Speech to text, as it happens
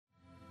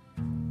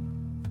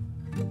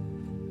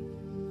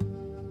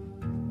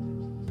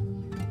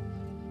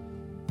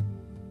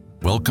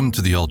Welcome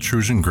to the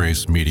Altrusion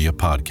Grace Media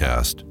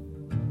Podcast.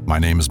 My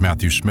name is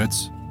Matthew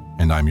Schmitz,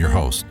 and I'm your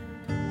host.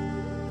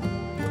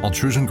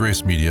 Altrusion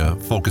Grace Media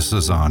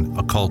focuses on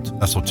occult,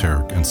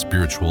 esoteric, and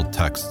spiritual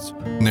texts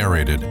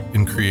narrated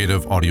in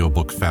creative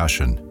audiobook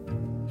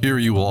fashion. Here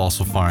you will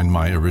also find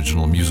my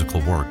original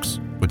musical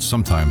works, which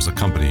sometimes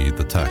accompany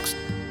the text.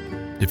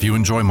 If you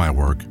enjoy my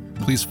work,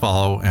 please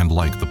follow and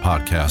like the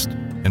podcast,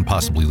 and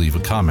possibly leave a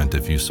comment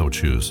if you so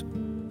choose.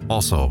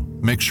 Also,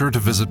 make sure to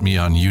visit me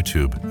on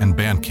YouTube and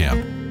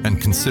Bandcamp,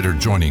 and consider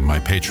joining my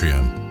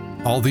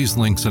Patreon. All these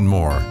links and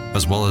more,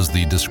 as well as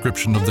the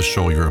description of the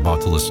show you're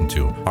about to listen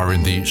to, are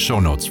in the show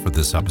notes for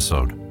this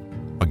episode.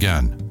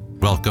 Again,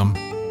 welcome,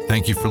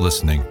 thank you for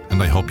listening,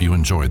 and I hope you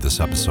enjoyed this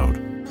episode.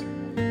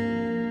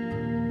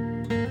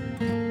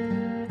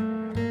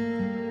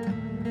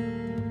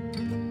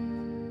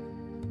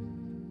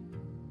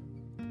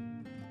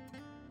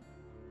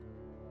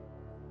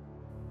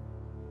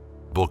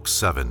 Book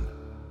 7.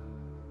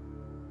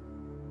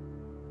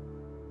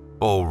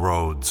 O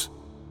Rhodes,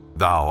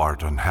 thou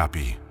art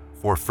unhappy,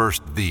 for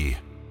first thee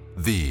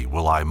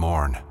will I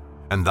mourn,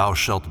 and thou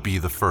shalt be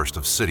the first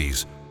of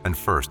cities, and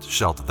first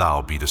shalt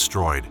thou be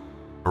destroyed,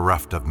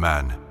 bereft of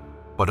men,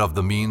 but of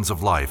the means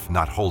of life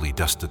not wholly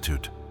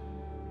destitute.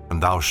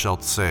 And thou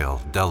shalt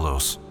sail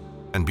Delos,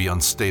 and be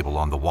unstable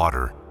on the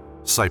water.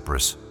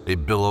 Cyprus, a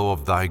billow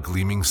of thy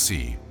gleaming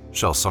sea,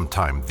 shall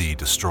sometime thee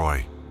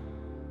destroy.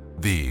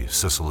 Thee,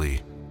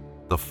 Sicily,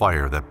 the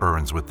fire that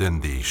burns within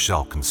thee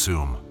shall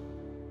consume.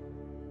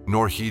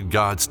 Nor heed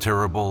God's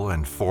terrible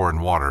and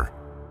foreign water.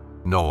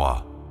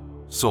 Noah,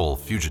 sole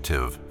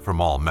fugitive from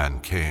all men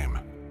came.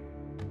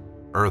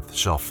 Earth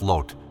shall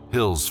float,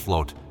 hills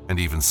float, and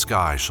even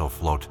sky shall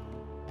float.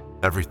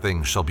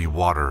 Everything shall be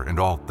water, and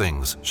all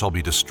things shall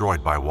be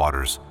destroyed by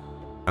waters.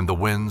 And the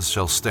winds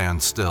shall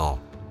stand still,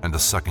 and the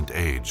second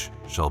age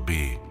shall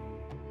be.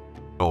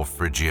 O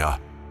Phrygia,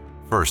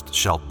 first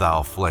shalt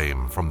thou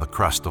flame from the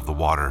crest of the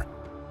water,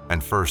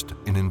 and first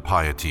in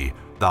impiety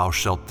thou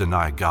shalt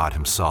deny God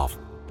himself,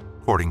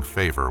 courting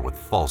favor with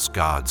false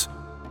gods,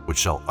 which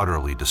shall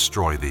utterly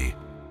destroy thee,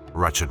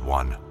 wretched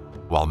one,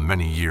 while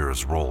many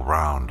years roll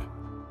round.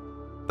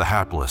 The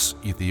hapless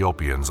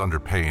Ethiopians under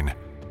pain,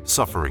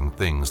 suffering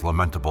things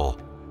lamentable,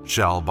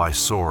 shall by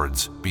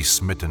swords be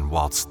smitten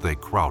whilst they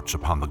crouch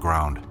upon the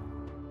ground.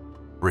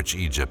 Rich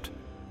Egypt,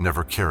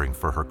 never caring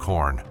for her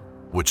corn,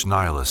 which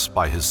Nilus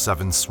by his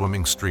 7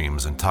 swimming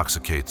streams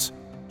intoxicates,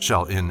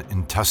 shall in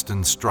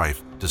intestine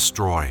strife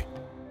destroy.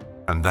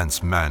 And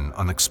thence men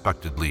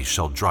unexpectedly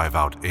shall drive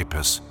out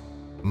Apis,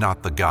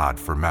 not the god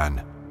for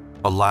men.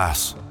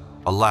 Alas,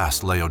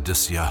 alas,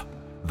 Laodicea,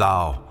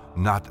 thou,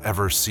 not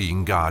ever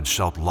seeing God,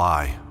 shalt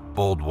lie,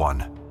 bold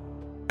one,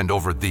 and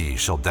over thee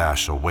shall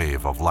dash a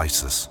wave of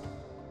Lysis.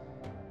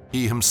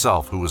 He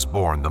himself who is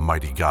born the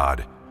mighty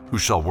God, who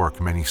shall work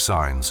many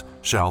signs,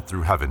 shall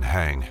through heaven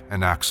hang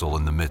an axle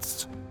in the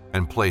midst,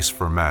 and place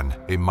for men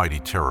a mighty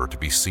terror to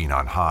be seen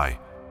on high,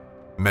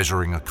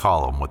 measuring a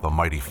column with a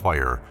mighty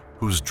fire,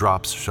 whose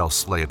drops shall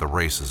slay the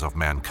races of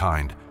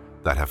mankind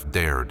that have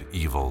dared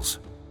evils.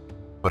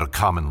 But a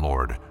common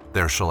Lord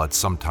there shall at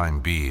some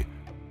time be,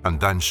 and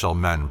then shall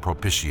men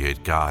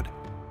propitiate God,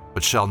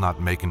 but shall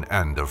not make an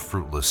end of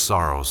fruitless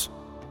sorrows.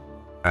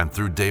 And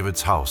through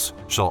David's house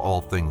shall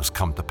all things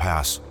come to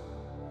pass,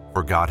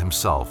 for God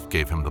himself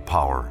gave him the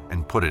power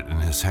and put it in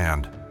his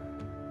hand.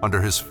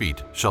 Under his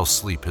feet shall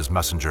sleep his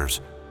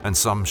messengers, and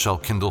some shall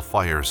kindle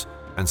fires,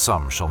 and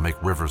some shall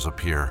make rivers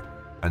appear,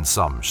 and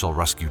some shall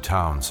rescue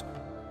towns,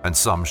 and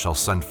some shall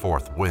send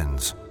forth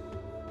winds.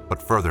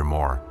 But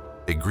furthermore,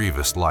 a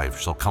grievous life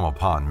shall come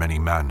upon many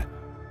men,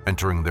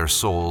 entering their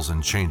souls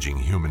and changing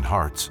human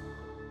hearts.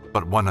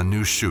 But when a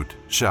new shoot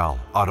shall,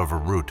 out of a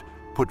root,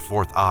 put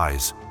forth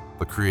eyes,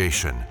 the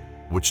creation,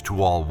 which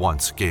to all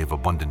once gave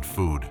abundant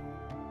food,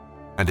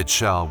 and it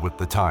shall with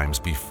the times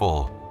be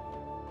full.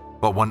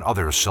 But when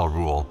others shall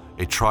rule,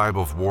 a tribe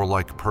of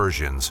warlike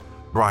Persians,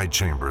 bride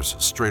chambers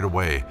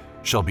straightway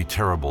shall be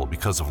terrible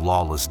because of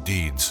lawless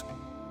deeds.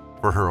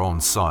 For her own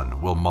son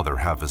will mother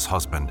have his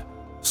husband,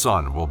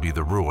 son will be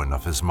the ruin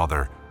of his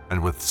mother, and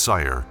with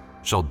sire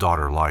shall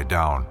daughter lie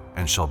down,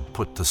 and shall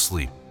put to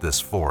sleep this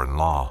foreign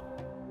law.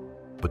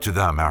 But to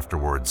them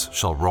afterwards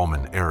shall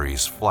Roman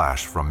Ares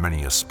flash from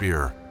many a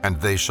spear, and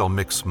they shall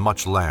mix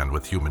much land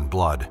with human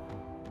blood.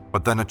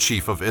 But then a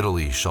chief of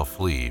Italy shall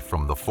flee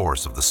from the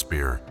force of the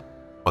spear,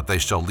 but they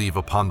shall leave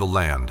upon the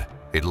land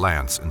a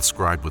lance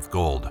inscribed with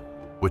gold,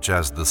 which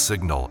as the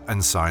signal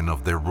ensign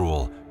of their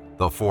rule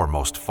the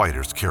foremost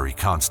fighters carry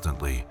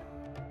constantly.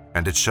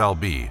 And it shall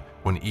be,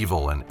 when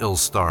evil and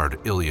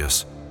ill-starred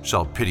Ilias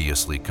shall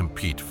piteously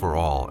compete for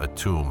all at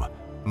tomb,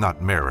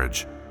 not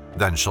marriage,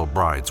 then shall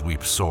brides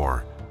weep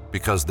sore,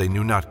 because they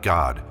knew not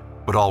God,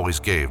 but always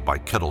gave by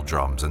kettle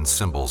drums and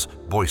cymbals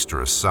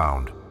boisterous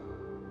sound.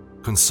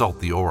 Consult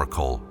the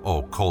oracle,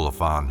 O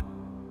Colophon,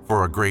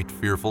 for a great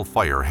fearful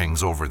fire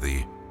hangs over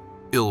thee.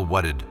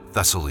 Ill-wedded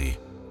Thessaly,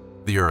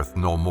 the earth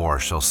no more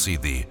shall see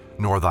thee,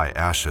 nor thy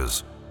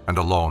ashes, and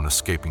alone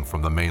escaping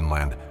from the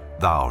mainland,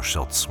 thou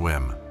shalt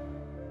swim.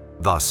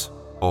 Thus,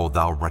 O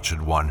thou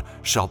wretched one,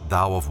 shalt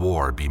thou of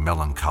war be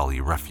melancholy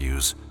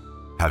refuse,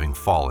 having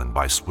fallen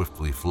by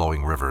swiftly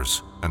flowing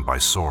rivers and by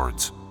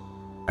swords?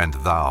 And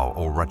thou,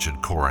 O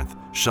wretched Corinth,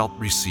 shalt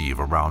receive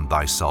around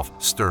thyself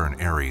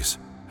stern Ares,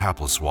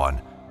 hapless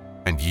one,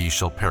 and ye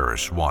shall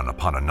perish one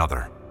upon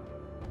another.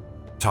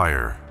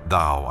 Tyre,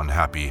 thou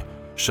unhappy,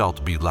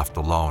 shalt be left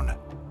alone,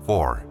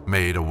 for,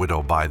 made a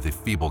widow by the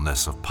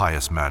feebleness of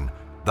pious men,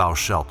 thou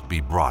shalt be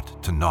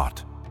brought to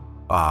naught.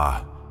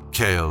 Ah,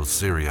 Cael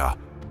Syria,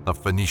 the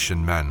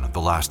Phoenician men,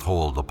 the last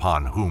hold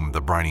upon whom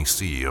the briny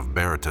sea of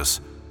Berytus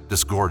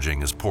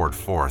disgorging is poured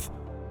forth.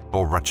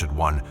 O wretched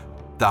one,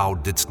 thou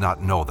didst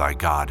not know thy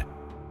God,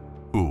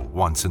 who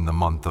once in the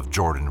month of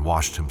Jordan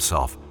washed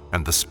himself,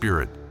 and the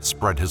Spirit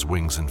spread his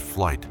wings in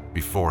flight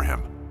before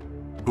him,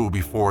 who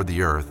before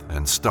the earth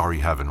and starry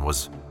heaven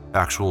was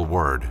actual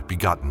Word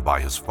begotten by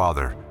his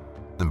Father,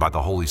 and by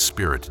the Holy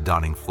Spirit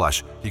donning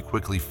flesh he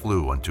quickly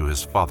flew unto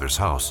his Father's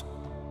house.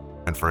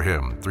 And for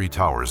him 3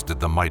 towers did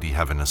the mighty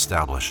heaven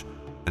establish,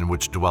 in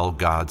which dwell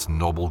God's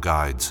noble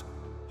guides,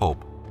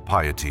 hope,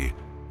 piety,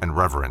 and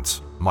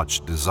reverence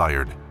much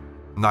desired,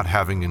 not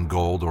having in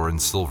gold or in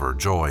silver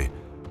joy,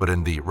 but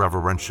in the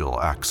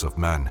reverential acts of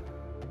men,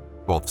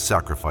 both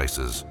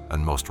sacrifices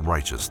and most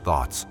righteous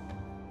thoughts.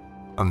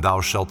 And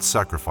thou shalt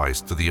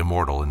sacrifice to the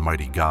immortal and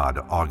mighty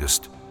God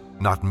August,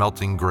 not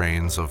melting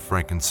grains of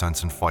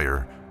frankincense and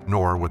fire,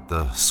 nor with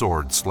the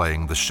sword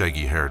slaying the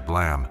shaggy-haired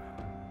lamb,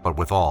 but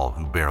with all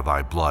who bear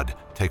thy blood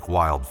take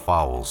wild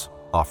fowls,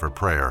 offer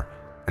prayer,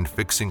 and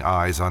fixing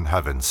eyes on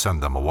heaven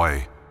send them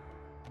away.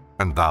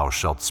 And thou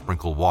shalt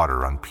sprinkle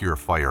water on pure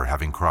fire,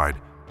 having cried,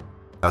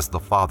 As the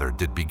Father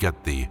did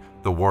beget thee,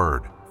 the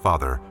Word,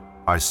 Father,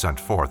 I sent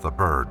forth a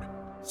bird,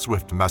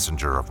 swift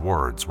messenger of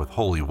words with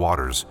holy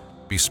waters,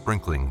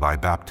 besprinkling thy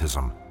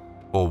baptism,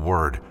 O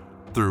Word,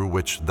 through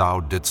which thou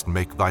didst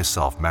make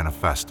thyself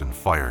manifest in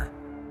fire.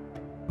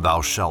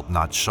 Thou shalt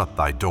not shut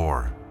thy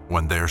door,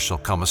 when there shall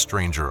come a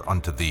stranger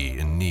unto thee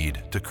in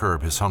need, to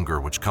curb his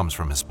hunger which comes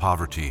from his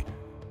poverty,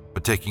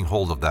 but taking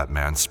hold of that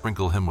man,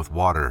 sprinkle him with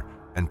water,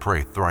 and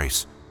pray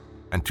thrice.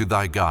 And to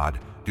thy God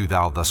do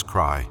thou thus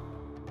cry,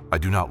 I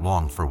do not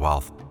long for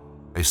wealth,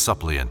 a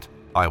suppliant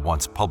I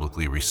once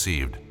publicly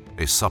received,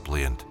 a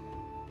suppliant.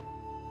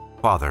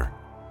 Father,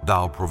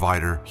 thou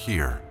provider,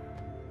 hear.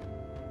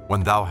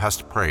 When thou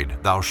hast prayed,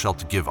 thou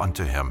shalt give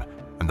unto him.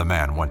 And the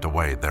man went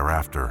away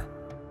thereafter.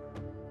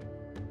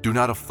 Do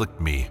not afflict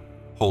me,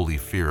 holy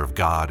fear of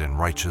God and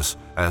righteous,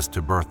 as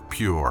to birth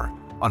pure,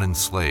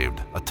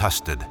 unenslaved,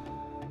 attested.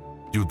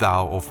 Do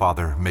thou, O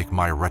Father, make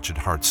my wretched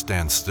heart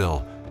stand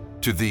still.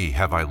 To thee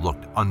have I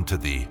looked, unto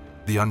thee,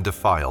 the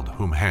undefiled,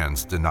 whom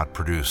hands did not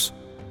produce.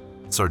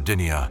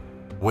 Sardinia,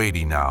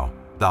 weighty now,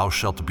 thou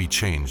shalt be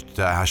changed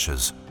to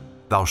ashes.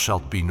 Thou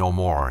shalt be no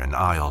more an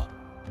isle,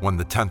 when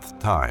the 10th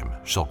time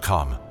shall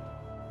come.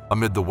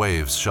 Amid the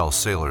waves shall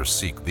sailors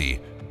seek thee,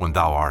 when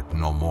thou art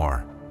no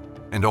more.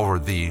 And over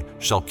thee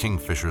shall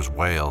kingfishers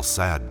wail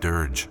sad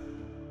dirge.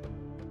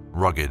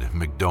 Rugged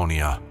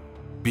Mygdonia,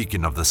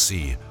 beacon of the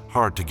sea,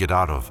 hard to get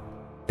out of,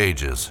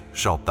 ages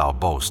shalt thou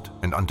boast,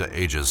 and unto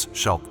ages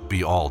shalt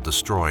be all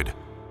destroyed,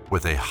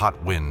 with a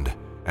hot wind,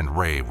 and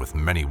rave with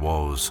many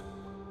woes.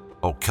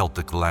 O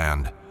Celtic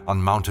land,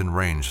 on mountain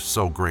range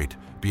so great,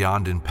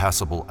 beyond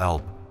impassable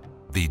Alp,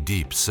 the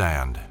deep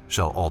sand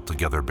shall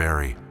altogether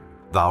bury.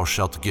 Thou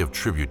shalt give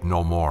tribute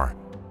no more,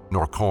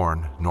 nor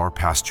corn, nor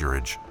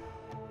pasturage.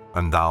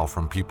 And thou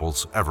from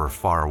peoples ever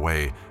far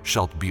away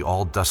shalt be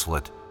all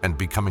desolate, and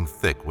becoming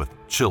thick with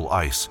chill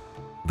ice.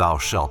 Thou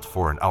shalt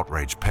for an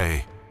outrage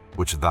pay,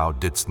 which thou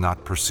didst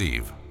not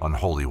perceive,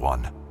 unholy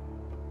one.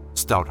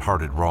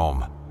 Stout-hearted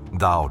Rome,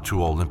 thou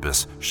to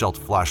Olympus shalt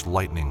flash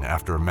lightning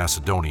after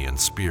Macedonian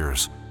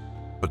spears.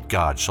 But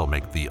God shall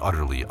make thee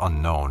utterly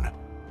unknown,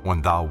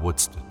 when thou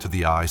wouldst to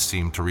the eye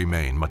seem to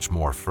remain much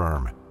more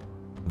firm.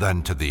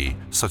 Then to thee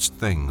such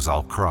things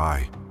I'll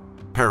cry.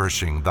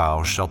 Perishing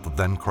thou shalt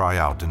then cry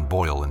out and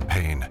boil in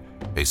pain.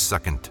 A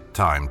second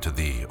time to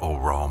thee, O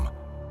Rome.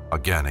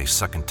 Again a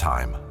second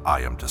time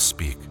I am to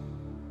speak.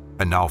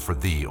 And now for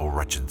thee, O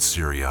wretched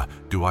Syria,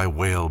 do I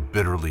wail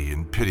bitterly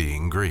in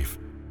pitying grief.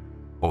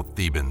 O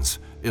Thebans,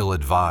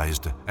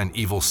 ill-advised, an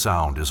evil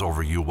sound is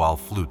over you while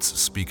flutes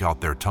speak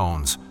out their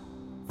tones.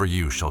 For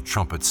you shall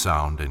trumpet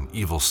sound an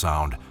evil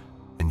sound,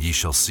 and ye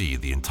shall see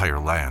the entire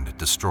land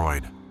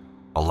destroyed.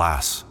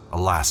 Alas,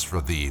 alas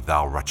for thee,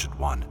 thou wretched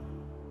one.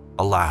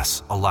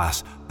 Alas,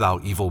 alas,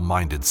 thou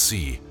evil-minded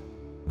sea.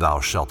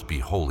 Thou shalt be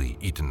wholly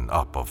eaten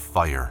up of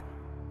fire,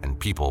 and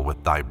people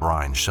with thy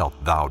brine shalt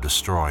thou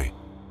destroy.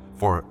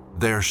 For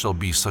there shall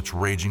be such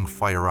raging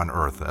fire on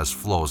earth as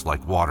flows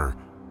like water,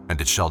 and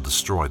it shall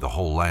destroy the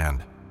whole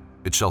land.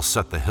 It shall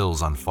set the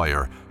hills on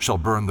fire, shall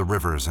burn the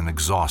rivers and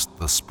exhaust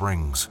the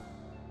springs.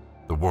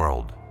 The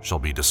world shall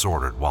be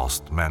disordered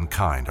whilst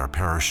mankind are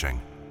perishing.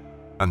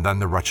 And then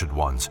the wretched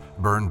ones,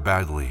 burned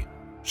badly,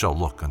 shall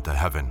look unto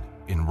heaven,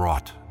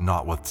 inwrought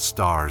not with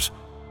stars,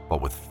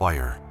 but with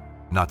fire.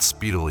 Not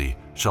speedily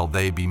shall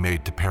they be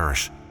made to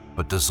perish,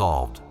 but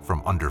dissolved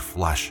from under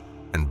flesh,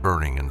 and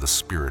burning in the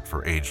spirit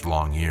for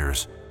age-long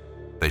years.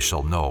 They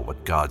shall know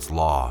what God's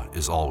law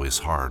is always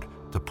hard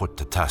to put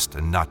to test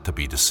and not to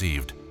be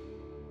deceived.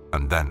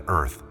 And then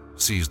earth,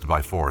 seized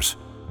by force,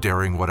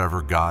 daring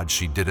whatever God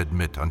she did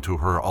admit unto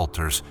her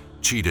altars,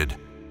 cheated,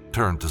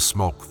 turned to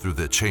smoke through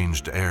the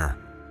changed air.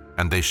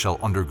 And they shall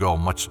undergo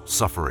much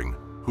suffering,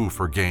 who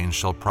for gain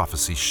shall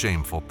prophesy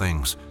shameful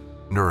things,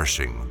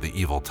 nourishing the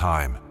evil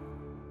time.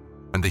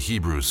 And the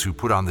Hebrews who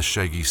put on the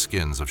shaggy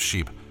skins of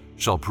sheep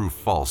shall prove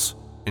false,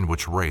 in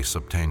which race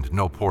obtained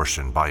no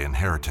portion by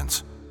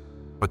inheritance.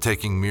 But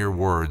taking mere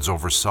words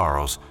over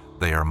sorrows,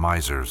 they are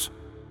misers,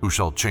 who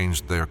shall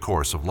change their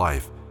course of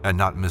life and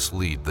not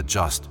mislead the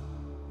just,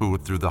 who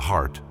through the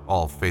heart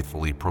all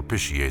faithfully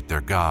propitiate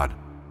their God.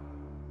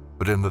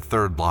 But in the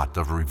third lot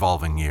of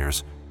revolving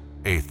years,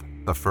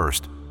 8th, the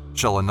first,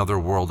 shall another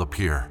world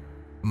appear.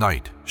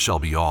 Night shall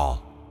be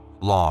all,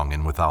 long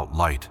and without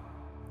light,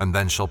 and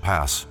then shall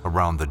pass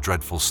around the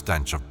dreadful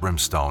stench of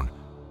brimstone,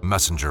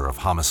 messenger of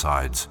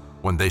homicides,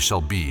 when they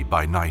shall be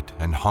by night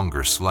and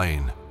hunger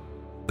slain.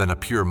 Then a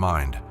pure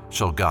mind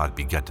shall God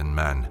beget in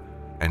men,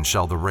 and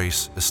shall the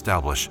race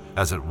establish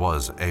as it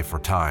was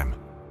aforetime.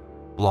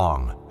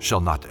 Long shall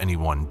not any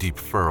one deep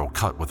furrow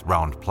cut with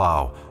round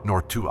plough,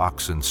 nor 2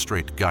 oxen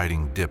straight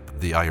guiding dip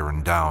the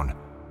iron down,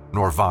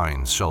 nor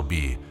vines shall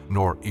be,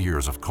 nor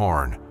ears of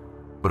corn,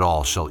 but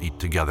all shall eat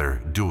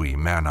together dewy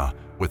manna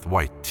with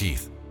white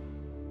teeth.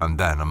 And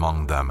then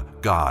among them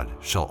God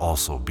shall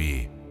also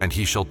be, and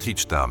he shall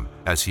teach them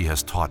as he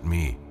has taught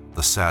me,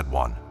 the sad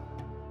one.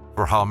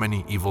 For how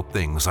many evil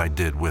things I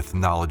did with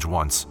knowledge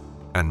once,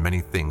 and many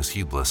things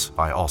heedless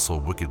I also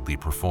wickedly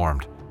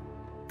performed.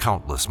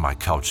 Countless my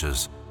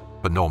couches,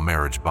 but no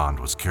marriage bond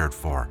was cared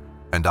for,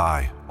 and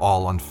I,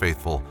 all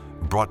unfaithful,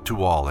 brought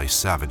to all a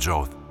savage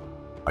oath.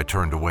 I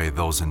turned away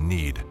those in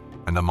need,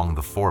 and among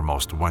the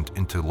foremost went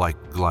into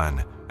like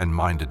glen, and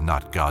minded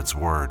not God's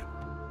word.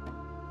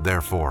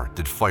 Therefore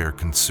did fire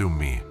consume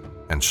me,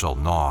 and shall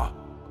gnaw.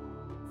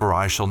 For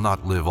I shall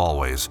not live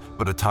always,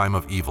 but a time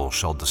of evil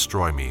shall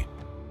destroy me,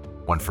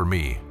 when for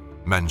me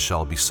men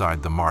shall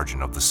beside the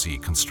margin of the sea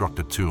construct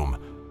a tomb,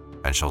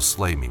 and shall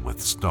slay me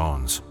with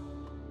stones.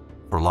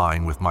 For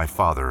lying with my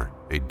father,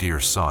 a dear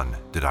son,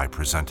 did I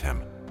present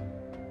him.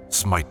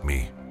 Smite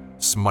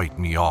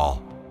me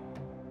all,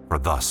 for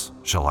thus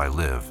shall I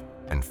live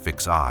and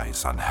fix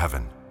eyes on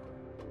heaven.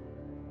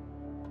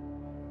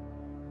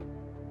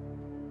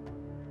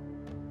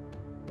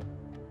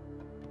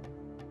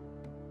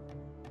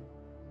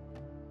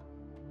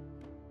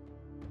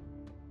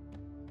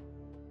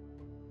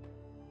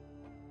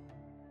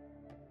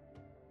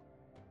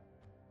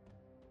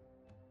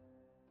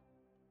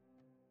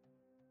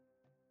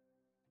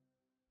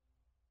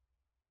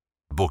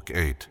 Book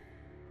 8.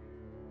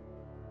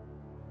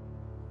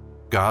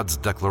 God's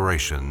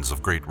declarations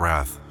of great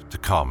wrath to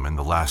come in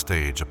the last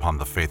age upon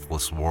the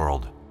faithless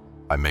world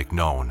I make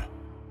known,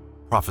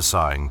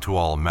 prophesying to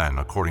all men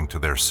according to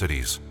their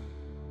cities,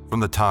 from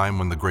the time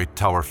when the great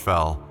tower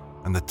fell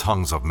and the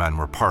tongues of men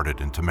were parted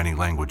into many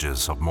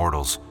languages of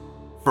mortals.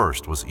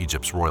 First was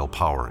Egypt's royal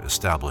power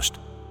established,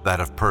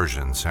 that of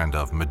Persians and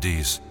of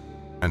Medes,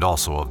 and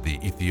also of the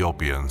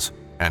Ethiopians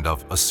and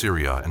of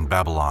Assyria and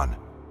Babylon.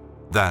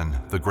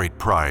 Then the great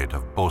pride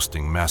of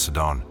boasting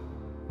Macedon.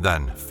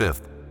 Then,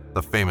 5th,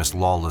 the famous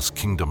lawless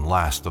kingdom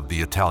last of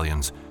the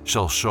Italians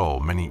shall show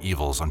many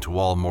evils unto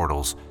all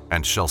mortals,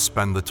 and shall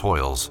spend the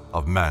toils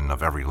of men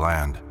of every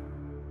land.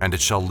 And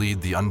it shall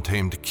lead the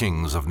untamed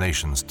kings of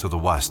nations to the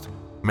west,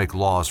 make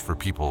laws for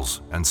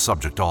peoples, and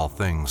subject all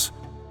things.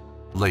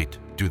 Late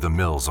do the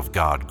mills of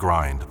God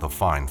grind the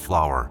fine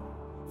flour.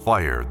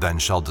 Fire then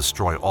shall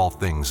destroy all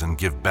things and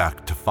give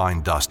back to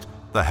fine dust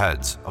the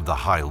heads of the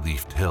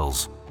high-leafed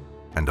hills,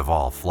 and of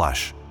all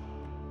flesh.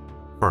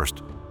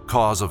 First,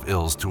 cause of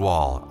ills to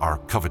all are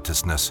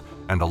covetousness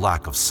and a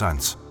lack of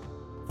sense.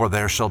 For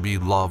there shall be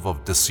love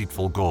of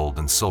deceitful gold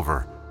and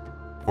silver.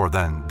 For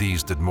then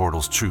these did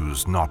mortals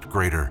choose naught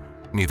greater,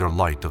 neither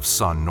light of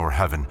sun nor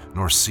heaven,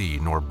 nor sea,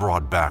 nor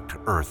broad-backed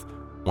earth,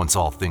 whence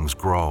all things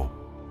grow,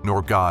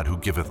 nor God who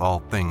giveth all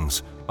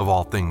things, of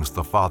all things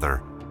the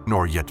Father,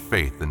 nor yet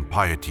faith and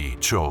piety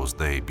chose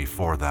they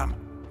before them.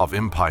 Of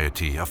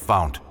impiety a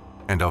fount,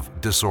 and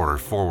of disorder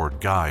forward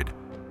guide,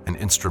 an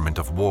instrument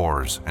of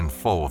wars and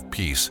foe of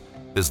peace,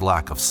 is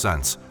lack of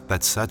sense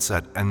that sets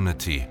at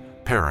enmity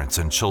parents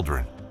and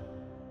children.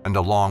 And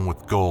along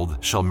with gold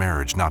shall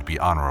marriage not be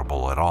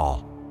honorable at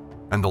all.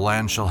 And the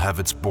land shall have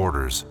its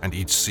borders, and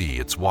each sea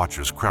its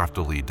watchers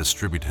craftily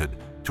distributed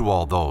to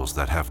all those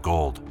that have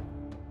gold.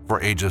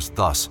 For ages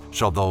thus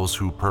shall those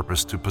who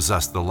purpose to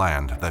possess the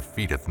land that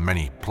feedeth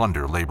many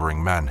plunder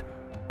laboring men,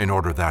 in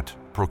order that,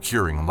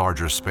 procuring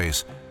larger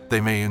space,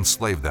 they may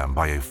enslave them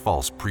by a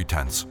false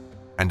pretense.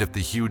 And if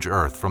the huge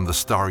earth from the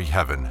starry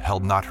heaven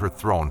held not her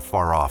throne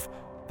far off,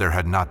 there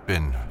had not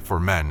been for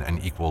men an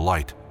equal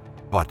light.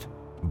 But,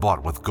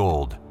 bought with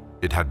gold,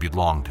 it had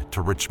belonged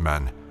to rich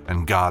men,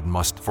 and God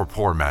must for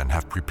poor men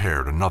have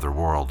prepared another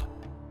world.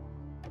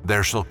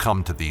 There shall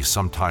come to thee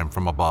sometime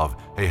from above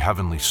a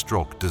heavenly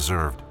stroke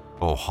deserved,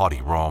 O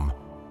haughty Rome,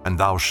 and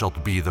thou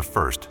shalt be the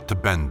first to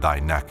bend thy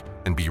neck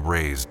and be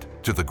raised,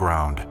 to the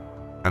ground,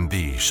 and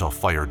thee shall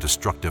fire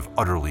destructive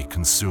utterly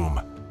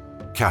consume.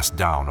 Cast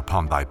down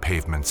upon thy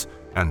pavements,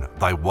 and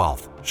thy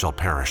wealth shall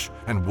perish,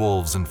 and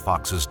wolves and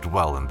foxes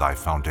dwell in thy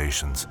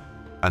foundations.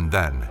 And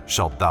then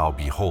shalt thou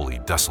be wholly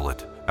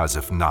desolate, as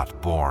if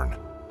not born.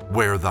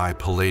 Where thy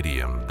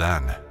palladium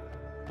then?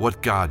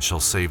 What god shall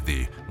save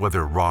thee,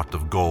 whether wrought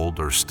of gold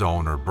or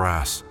stone or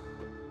brass?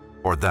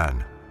 Or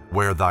then,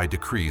 where thy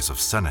decrees of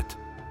senate?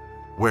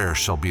 Where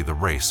shall be the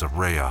race of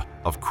Rhea,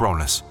 of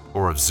Cronus,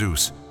 or of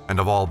Zeus, and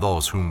of all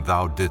those whom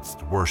thou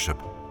didst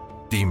worship?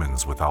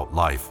 Demons without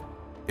life,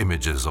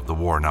 images of the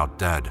worn-out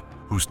dead,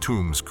 whose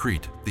tombs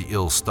Crete, the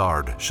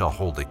ill-starred, shall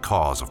hold a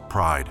cause of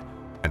pride,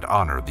 and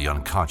honor the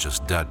unconscious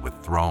dead with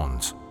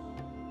thrones.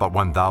 But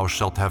when thou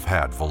shalt have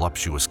had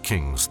voluptuous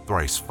kings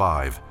thrice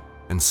 5,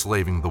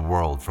 enslaving the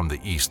world from the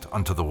east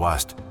unto the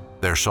west,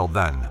 there shall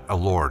then a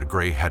lord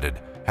gray-headed,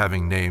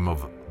 having name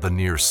of the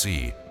near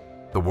sea,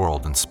 the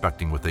world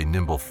inspecting with a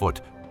nimble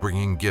foot,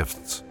 bringing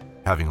gifts,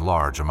 having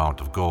large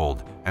amount of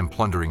gold, and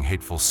plundering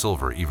hateful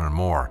silver even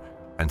more,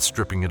 and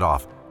stripping it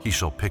off, he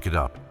shall pick it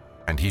up,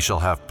 and he shall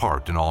have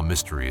part in all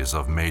mysteries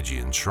of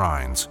Magian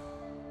shrines,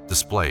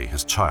 display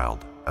his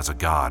child as a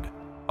god,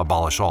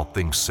 abolish all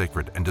things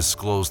sacred, and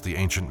disclose the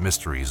ancient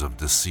mysteries of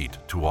deceit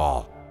to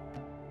all.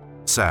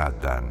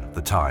 Sad, then,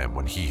 the time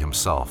when he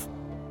himself,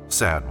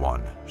 sad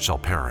one, shall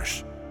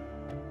perish.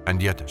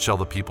 And yet shall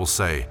the people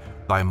say,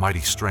 Thy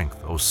mighty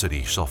strength, O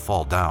city, shall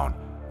fall down,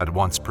 at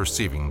once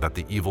perceiving that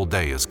the evil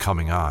day is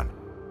coming on.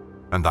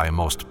 And thy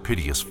most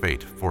piteous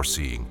fate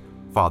foreseeing,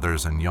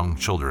 fathers and young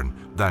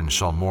children then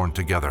shall mourn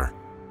together.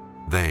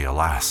 They,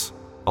 alas,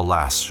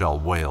 alas, shall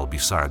wail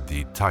beside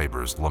the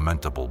Tiber's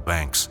lamentable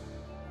banks.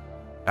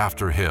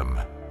 After him,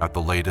 at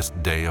the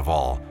latest day of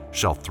all,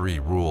 shall 3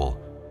 rule,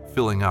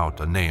 filling out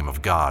a name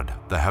of God,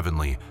 the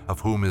heavenly, of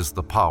whom is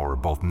the power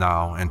both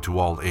now and to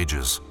all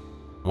ages.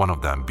 One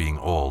of them being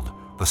old,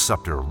 the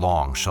scepter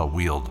long shall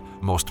wield,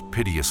 most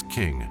piteous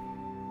king,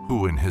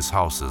 who in his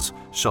houses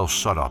shall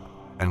shut up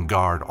and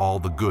guard all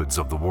the goods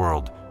of the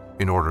world,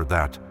 in order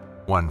that,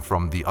 when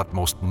from the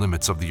utmost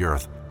limits of the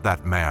earth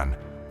that man,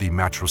 the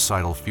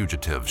matricidal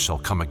fugitive, shall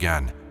come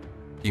again,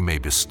 he may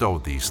bestow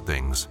these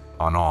things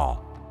on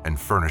all, and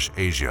furnish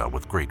Asia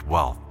with great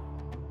wealth.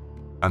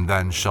 And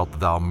then shalt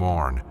thou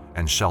mourn,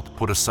 and shalt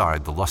put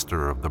aside the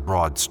luster of the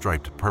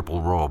broad-striped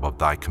purple robe of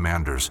thy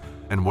commanders,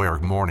 and wear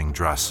mourning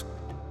dress.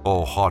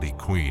 O haughty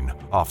queen,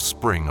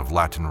 offspring of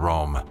Latin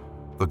Rome,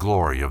 the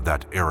glory of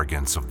that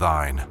arrogance of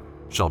thine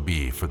shall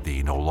be for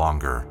thee no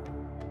longer,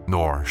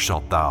 nor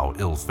shalt thou,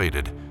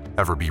 ill-fated,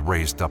 ever be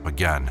raised up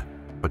again,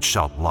 but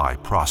shalt lie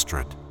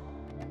prostrate.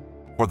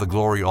 For the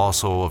glory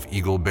also of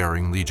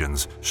eagle-bearing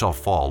legions shall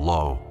fall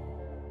low.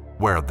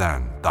 Where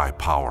then thy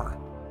power?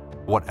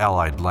 What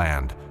allied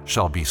land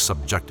shall be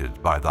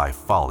subjected by thy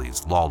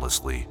follies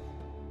lawlessly?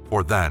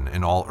 For then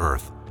in all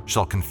earth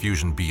shall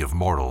confusion be of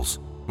mortals,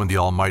 when the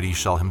Almighty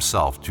shall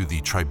himself to the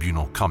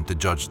tribunal come to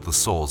judge the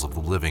souls of the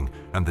living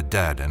and the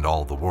dead and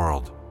all the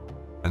world.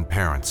 And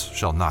parents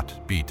shall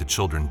not be to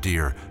children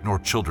dear, nor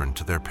children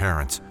to their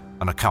parents,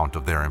 on account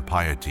of their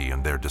impiety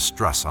and their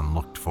distress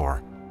unlooked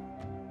for.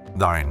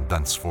 Thine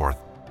thenceforth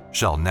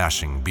shall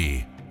gnashing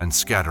be, and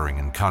scattering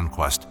and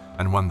conquest,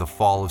 and when the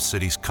fall of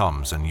cities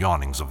comes and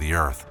yawnings of the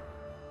earth.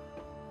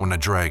 When a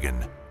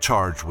dragon,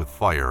 charged with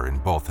fire in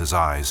both his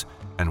eyes,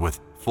 and with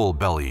full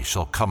belly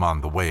shall come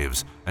on the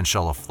waves, and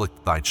shall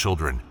afflict thy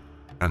children,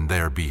 and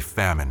there be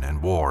famine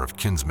and war of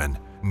kinsmen,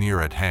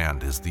 near at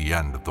hand is the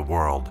end of the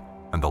world,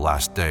 and the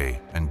last day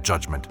and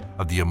judgment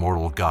of the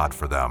immortal God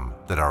for them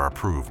that are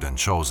approved and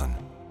chosen.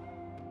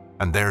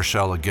 And there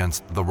shall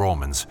against the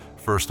Romans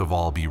first of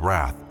all be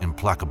wrath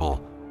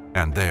implacable,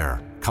 and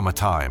there come a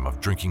time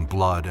of drinking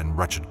blood and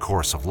wretched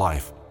course of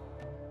life.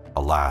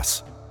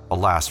 Alas,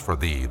 alas for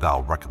thee,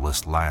 thou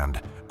reckless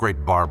land,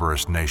 great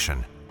barbarous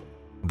nation!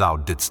 Thou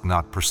didst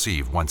not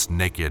perceive whence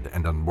naked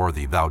and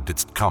unworthy thou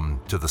didst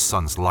come to the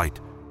sun's light,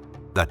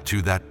 that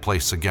to that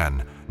place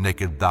again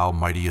naked thou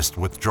mightest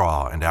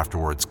withdraw and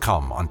afterwards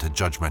come unto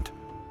judgment,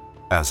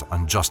 as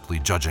unjustly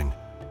judging,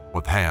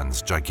 with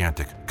hands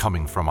gigantic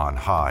coming from on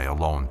high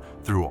alone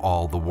through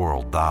all the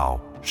world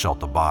thou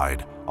shalt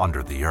abide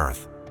under the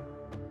earth.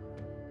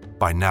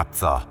 By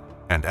naphtha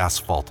and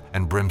asphalt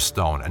and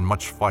brimstone and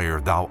much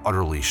fire thou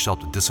utterly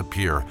shalt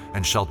disappear,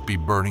 and shalt be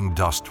burning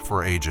dust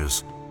for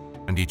ages.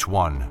 And each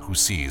one who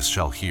sees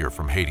shall hear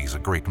from Hades a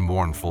great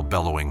mournful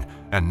bellowing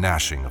and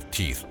gnashing of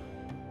teeth,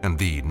 and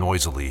thee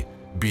noisily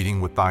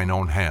beating with thine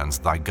own hands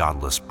thy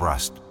godless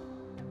breast.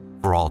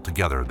 For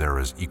altogether there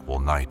is equal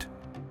night.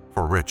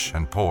 For rich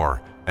and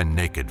poor, and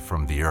naked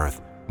from the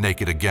earth,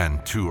 naked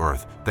again to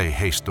earth, they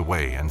haste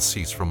away and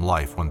cease from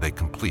life when they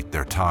complete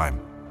their time.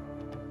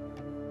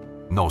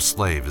 No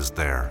slave is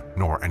there,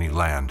 nor any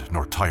land,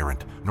 nor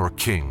tyrant, nor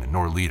king,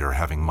 nor leader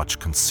having much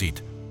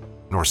conceit,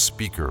 nor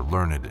speaker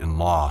learned in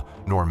law,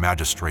 nor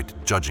magistrate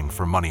judging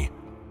for money,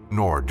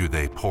 nor do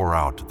they pour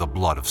out the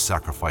blood of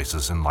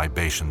sacrifices and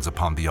libations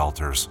upon the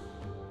altars.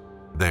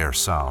 There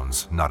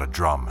sounds not a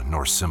drum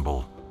nor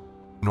cymbal,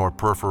 nor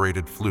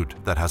perforated flute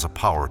that has a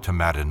power to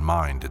madden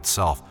mind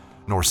itself,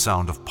 nor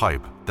sound of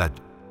pipe, that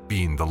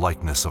being the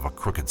likeness of a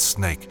crooked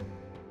snake,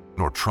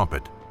 nor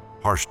trumpet,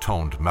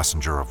 harsh-toned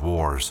messenger of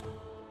wars,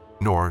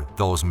 nor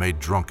those made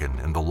drunken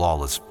in the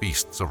lawless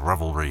feasts of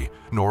revelry,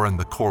 nor in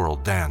the choral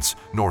dance,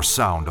 nor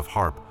sound of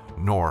harp,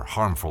 nor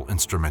harmful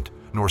instrument,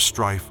 nor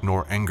strife,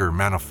 nor anger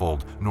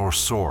manifold, nor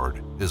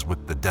sword is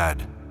with the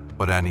dead.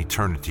 But an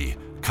eternity,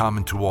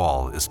 common to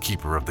all, is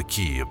keeper of the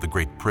key of the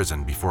great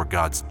prison before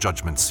God's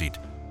judgment seat,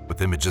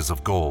 with images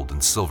of gold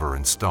and silver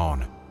and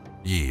stone.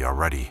 Ye are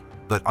ready,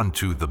 that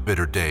unto the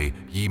bitter day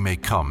ye may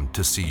come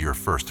to see your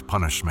first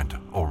punishment,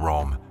 O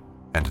Rome,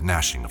 and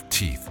gnashing of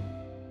teeth.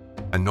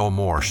 And no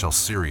more shall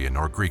Syrian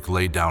or Greek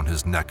lay down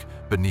his neck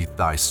beneath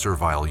thy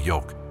servile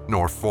yoke,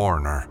 nor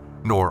foreigner,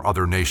 nor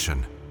other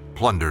nation.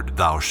 Plundered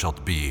thou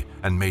shalt be,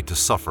 and made to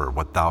suffer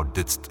what thou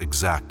didst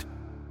exact,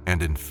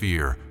 and in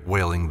fear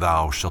wailing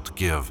thou shalt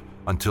give,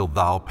 until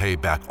thou pay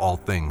back all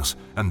things,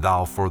 and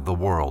thou for the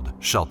world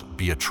shalt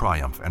be a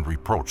triumph and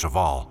reproach of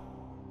all.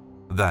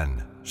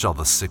 Then shall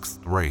the sixth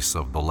race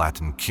of the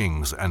Latin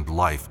kings end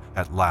life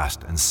at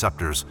last, and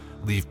scepters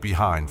leave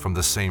behind. From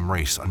the same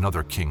race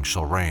another king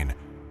shall reign,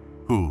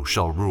 who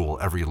shall rule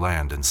every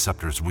land and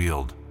scepters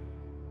wield.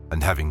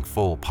 And having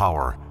full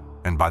power,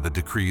 and by the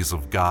decrees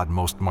of God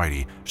most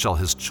mighty, shall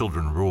his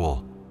children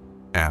rule,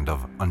 and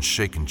of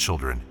unshaken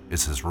children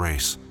is his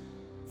race.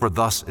 For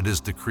thus it is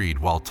decreed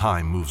while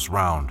time moves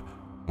round,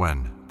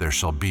 when there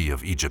shall be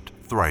of Egypt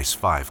thrice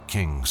 5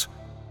 kings.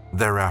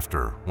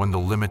 Thereafter, when the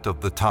limit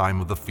of the time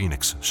of the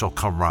phoenix shall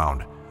come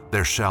round,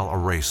 there shall a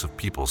race of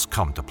peoples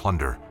come to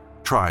plunder,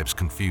 tribes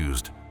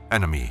confused,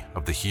 enemy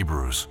of the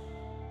Hebrews.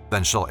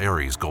 Then shall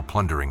Ares go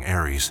plundering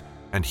Ares,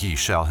 and he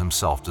shall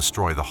himself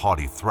destroy the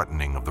haughty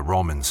threatening of the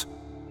Romans.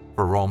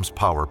 For Rome's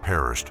power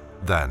perished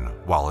then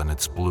while in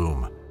its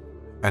bloom.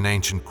 An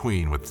ancient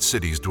queen with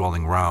cities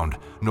dwelling round,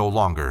 no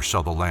longer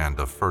shall the land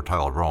of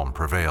fertile Rome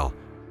prevail,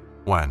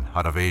 when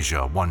out of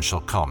Asia one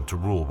shall come to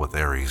rule with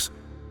Ares.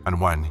 And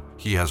when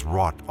he has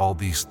wrought all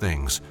these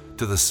things,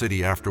 to the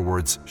city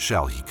afterwards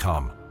shall he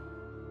come.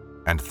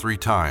 And 3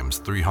 times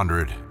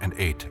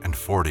 308 and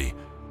 40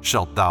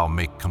 shalt thou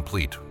make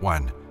complete,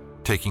 when,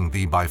 taking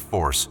thee by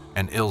force,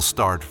 an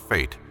ill-starred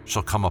fate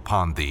shall come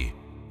upon thee,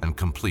 and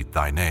complete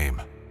thy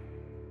name.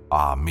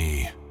 Ah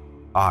me,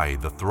 I,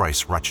 the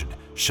thrice wretched,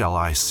 shall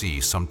I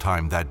see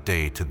sometime that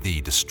day to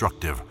thee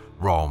destructive,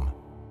 Rome,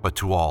 but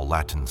to all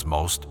Latins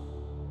most?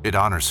 It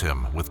honors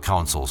him with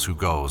counsels who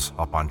goes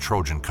up on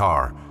Trojan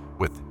car,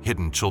 with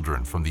hidden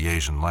children from the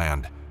Asian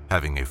land,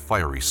 having a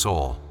fiery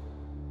soul.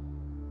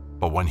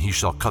 But when he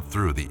shall cut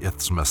through the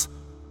isthmus,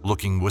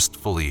 looking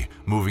wistfully,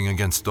 moving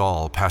against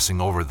all, passing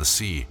over the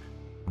sea,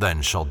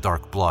 then shall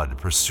dark blood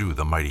pursue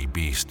the mighty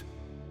beast,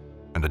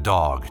 and a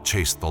dog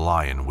chase the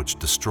lion which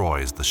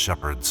destroys the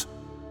shepherds.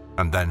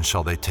 And then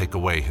shall they take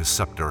away his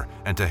scepter,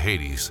 and to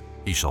Hades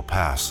he shall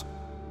pass.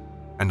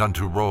 And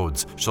unto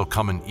Rhodes shall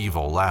come an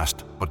evil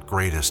last but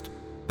greatest.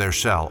 There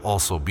shall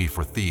also be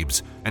for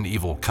Thebes an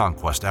evil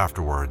conquest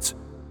afterwards,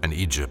 and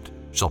Egypt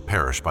shall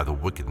perish by the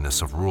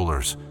wickedness of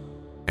rulers.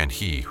 And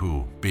he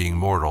who, being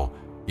mortal,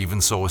 even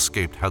so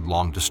escaped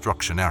headlong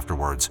destruction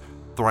afterwards,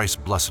 thrice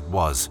blessed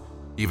was,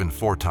 even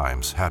 4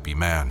 times happy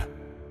man.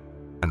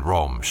 And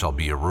Rome shall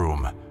be a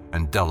room,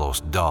 and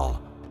Delos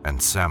dull,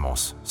 and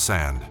Samos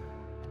sand.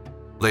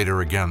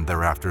 Later again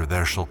thereafter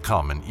there shall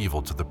come an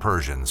evil to the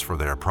Persians for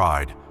their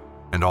pride,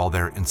 and all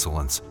their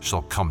insolence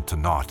shall come to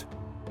naught.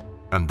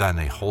 And then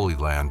a holy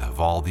land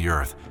of all the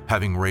earth,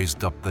 having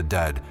raised up the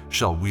dead,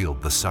 shall wield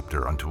the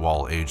scepter unto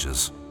all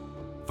ages.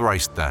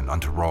 Thrice then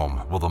unto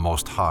Rome will the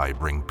Most High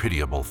bring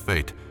pitiable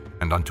fate,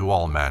 and unto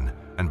all men,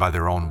 and by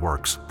their own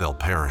works they'll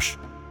perish.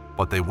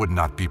 But they would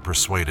not be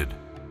persuaded,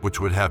 which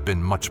would have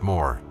been much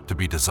more to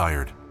be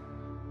desired.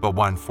 But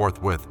when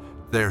forthwith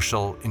there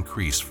shall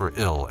increase for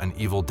ill an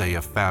evil day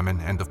of famine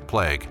and of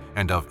plague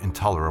and of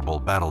intolerable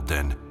battle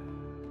din,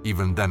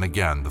 even then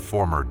again the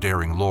former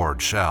daring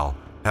lord shall,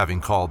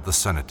 having called the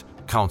Senate,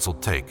 counsel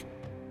take,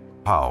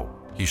 how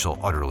he shall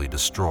utterly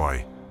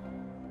destroy.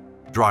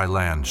 Dry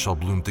land shall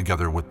bloom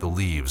together with the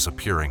leaves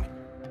appearing,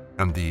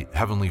 and the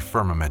heavenly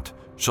firmament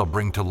shall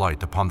bring to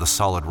light upon the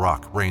solid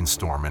rock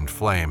rainstorm and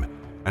flame,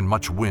 and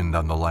much wind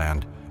on the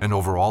land, and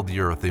over all the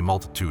earth a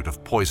multitude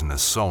of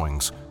poisonous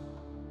sowings.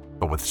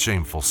 But with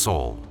shameful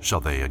soul shall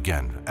they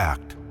again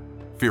act,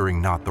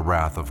 fearing not the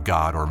wrath of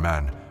God or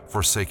men,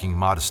 forsaking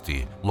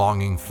modesty,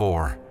 longing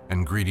for,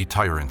 and greedy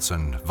tyrants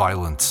and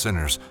violent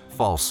sinners,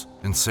 false,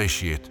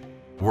 insatiate,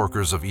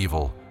 workers of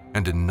evil,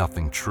 and in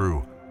nothing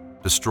true,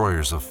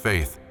 destroyers of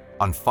faith,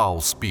 on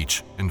foul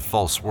speech, in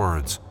false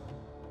words.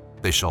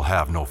 They shall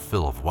have no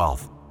fill of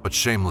wealth, but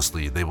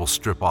shamelessly they will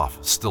strip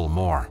off still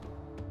more.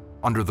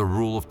 Under the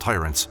rule of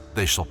tyrants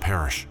they shall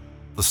perish.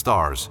 The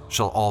stars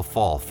shall all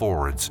fall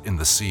forwards in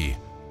the sea,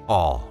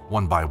 all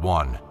one by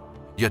one.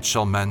 Yet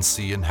shall men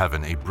see in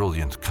heaven a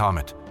brilliant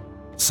comet,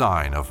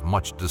 sign of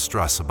much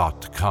distress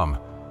about to come,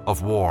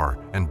 of war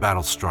and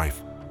battle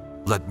strife.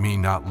 Let me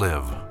not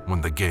live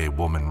when the gay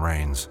woman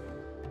reigns.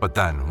 But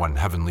then, when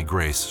heavenly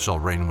grace shall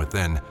reign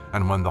within,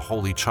 and when the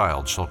Holy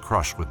Child shall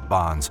crush with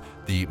bonds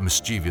the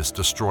mischievous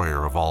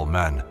destroyer of all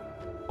men,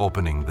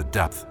 opening the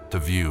depth to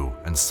view,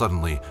 and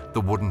suddenly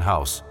the wooden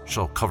house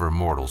shall cover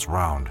mortals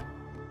round.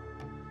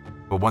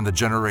 But when the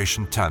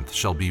generation 10th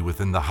shall be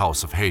within the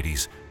house of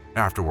Hades,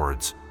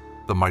 afterwards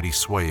the mighty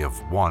sway of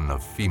one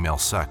of female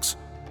sex,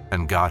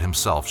 and God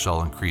himself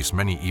shall increase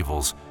many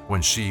evils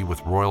when she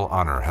with royal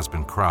honor has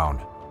been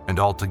crowned, and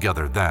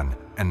altogether then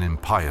an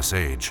impious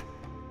age.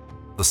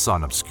 The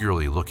sun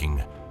obscurely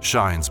looking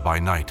shines by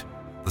night,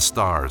 the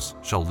stars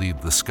shall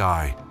lead the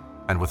sky,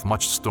 and with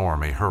much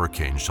storm a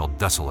hurricane shall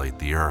desolate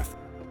the earth.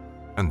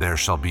 And there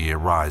shall be a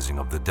rising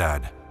of the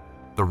dead.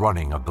 The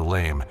running of the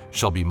lame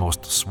shall be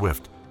most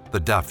swift, the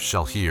deaf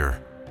shall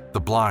hear, the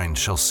blind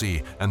shall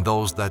see, and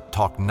those that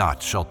talk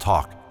not shall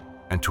talk,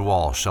 and to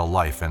all shall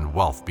life and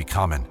wealth be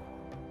common.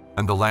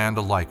 And the land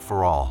alike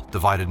for all,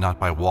 divided not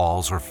by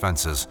walls or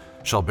fences,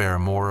 shall bear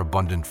more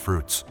abundant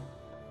fruits,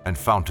 and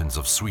fountains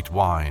of sweet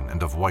wine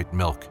and of white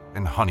milk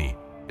and honey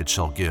it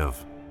shall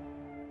give.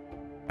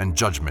 And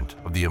judgment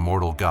of the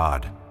immortal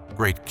God,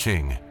 great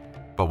King,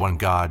 but when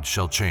God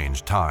shall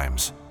change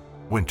times,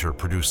 winter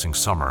producing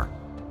summer,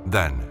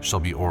 then shall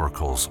be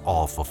oracles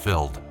all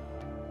fulfilled.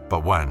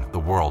 But when the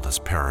world has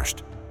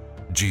perished,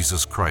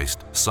 Jesus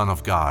Christ, Son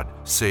of God,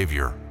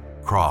 Savior,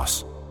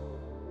 cross,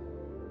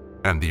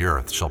 and the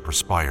earth shall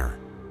perspire,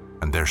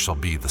 and there shall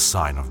be the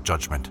sign of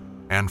judgment.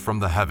 And from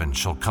the heaven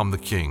shall come the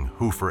King,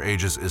 who for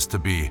ages is to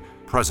be,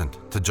 present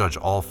to judge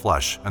all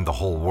flesh and the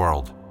whole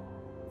world.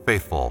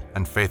 Faithful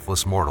and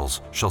faithless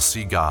mortals shall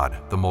see God,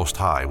 the Most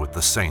High, with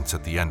the saints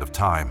at the end of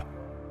time.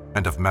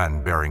 And of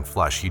men bearing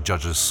flesh he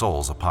judges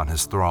souls upon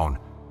his throne,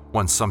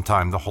 when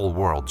sometime the whole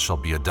world shall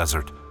be a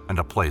desert and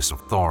a place of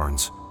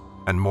thorns.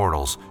 And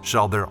mortals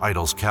shall their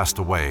idols cast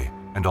away,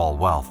 and all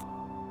wealth.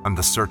 And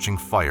the searching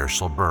fire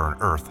shall burn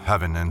earth,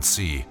 heaven, and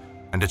sea,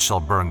 and it shall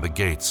burn the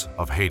gates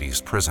of Hades'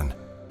 prison.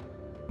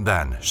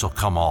 Then shall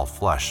come all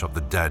flesh of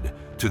the dead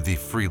to the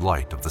free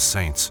light of the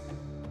saints,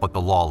 but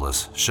the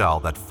lawless shall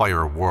that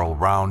fire whirl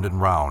round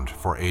and round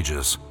for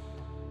ages.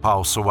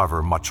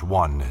 Howsoever much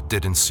one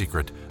did in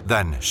secret,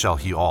 then shall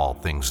he all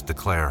things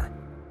declare.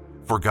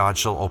 For God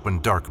shall open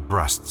dark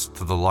breasts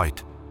to the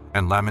light,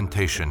 and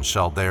lamentation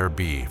shall there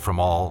be from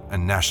all,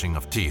 and gnashing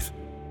of teeth.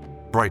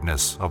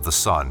 Brightness of the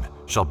sun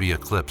shall be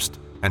eclipsed,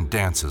 and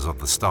dances of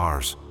the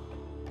stars.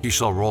 He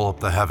shall roll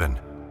up the heaven,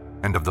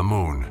 and of the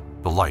moon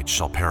the light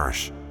shall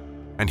perish.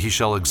 And he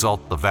shall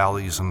exalt the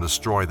valleys and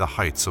destroy the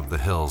heights of the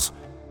hills,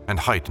 and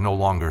height no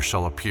longer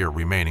shall appear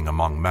remaining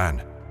among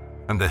men.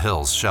 And the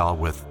hills shall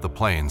with the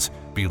plains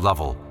be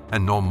level,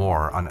 and no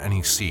more on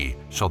any sea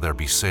shall there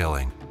be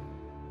sailing.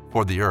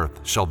 For the earth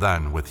shall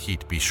then with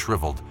heat be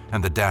shriveled,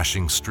 and the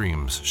dashing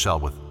streams shall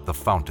with the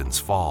fountains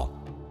fall.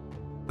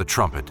 The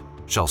trumpet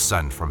shall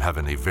send from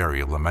heaven a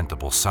very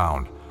lamentable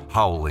sound,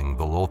 howling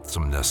the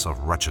loathsomeness of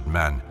wretched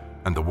men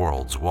and the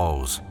world's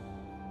woes.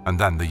 And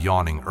then the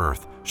yawning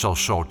earth shall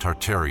show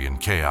Tartarian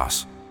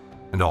chaos,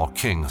 and all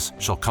kings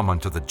shall come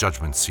unto the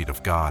judgment seat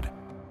of God.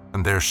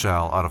 And there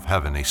shall out of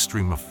heaven a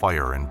stream of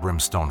fire and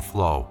brimstone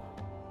flow.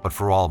 But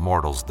for all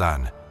mortals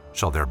then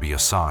shall there be a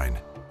sign,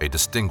 a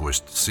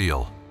distinguished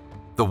seal,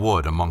 the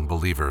wood among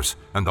believers,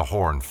 and the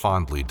horn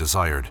fondly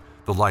desired,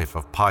 the life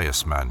of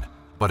pious men.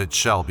 But it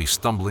shall be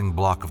stumbling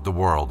block of the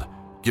world,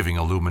 giving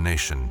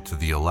illumination to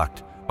the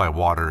elect by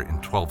water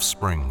in 12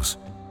 springs.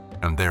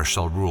 And there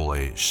shall rule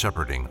a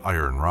shepherding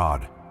iron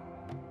rod.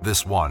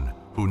 This one,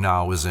 who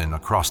now is in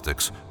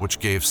acrostics, which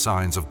gave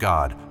signs of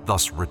God,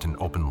 thus written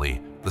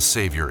openly, the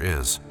Savior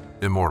is,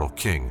 immortal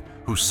King,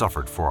 who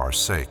suffered for our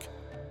sake.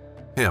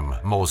 Him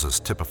Moses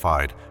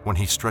typified when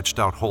he stretched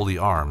out holy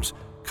arms,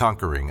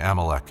 conquering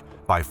Amalek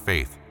by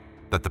faith,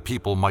 that the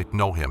people might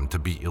know him to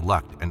be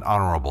elect and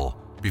honorable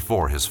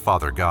before his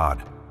Father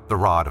God, the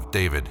rod of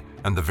David,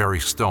 and the very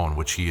stone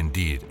which he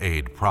indeed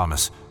aid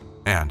promise,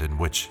 and in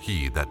which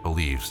he that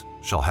believes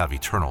shall have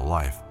eternal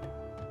life.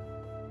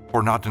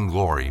 For not in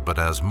glory, but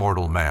as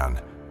mortal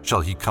man,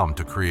 shall he come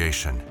to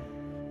creation,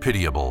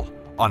 pitiable,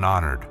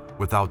 unhonored,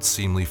 without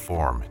seemly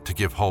form, to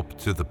give hope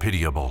to the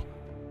pitiable.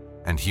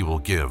 And he will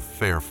give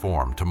fair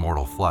form to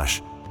mortal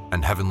flesh,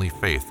 and heavenly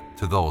faith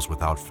to those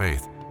without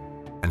faith.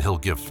 And he'll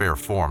give fair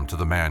form to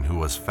the man who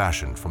was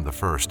fashioned from the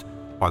first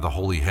by the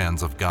holy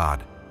hands of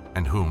God,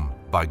 and whom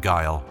by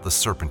guile the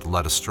serpent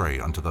led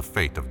astray unto the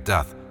fate of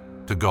death,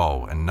 to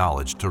go and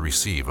knowledge to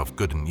receive of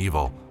good and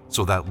evil,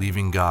 so that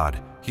leaving God,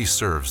 he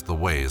serves the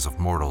ways of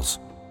mortals.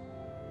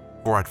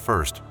 For at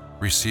first,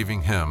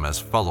 receiving him as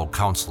fellow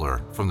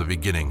counselor from the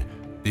beginning,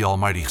 the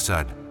Almighty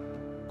said,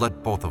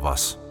 Let both of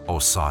us, O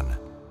Son,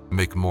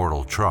 make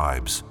mortal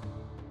tribes,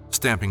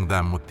 stamping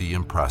them with the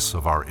impress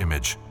of our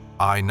image,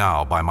 I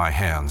now by my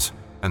hands,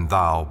 and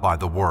thou by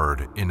the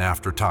word in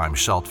after time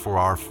shalt for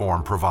our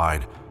form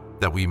provide,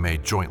 that we may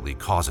jointly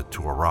cause it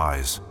to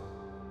arise.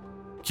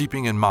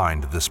 Keeping in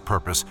mind this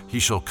purpose, he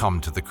shall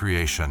come to the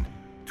creation,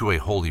 to a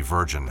holy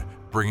virgin,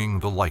 bringing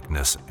the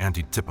likeness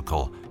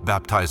antitypical,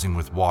 baptizing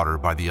with water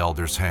by the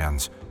elders'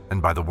 hands,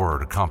 and by the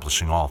word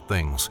accomplishing all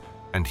things,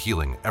 and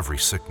healing every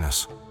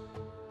sickness.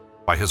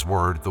 By his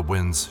word the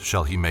winds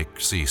shall he make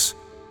cease,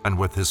 and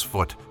with his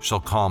foot shall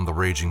calm the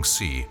raging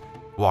sea,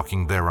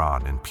 walking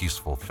thereon in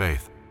peaceful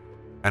faith.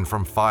 And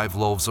from 5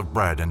 loaves of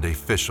bread and a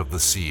fish of the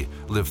sea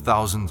live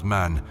 1,000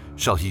 men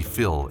shall he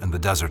fill in the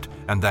desert,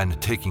 and then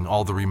taking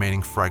all the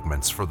remaining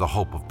fragments for the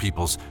hope of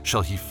peoples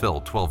shall he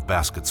fill 12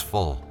 baskets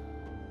full.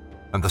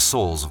 And the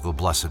souls of the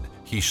blessed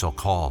he shall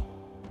call,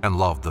 and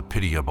love the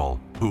pitiable,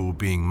 who,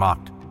 being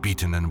mocked,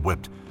 beaten, and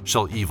whipped,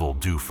 shall evil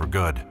do for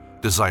good,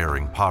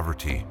 desiring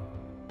poverty.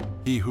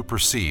 He who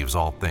perceives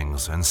all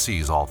things, and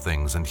sees all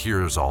things, and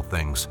hears all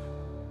things,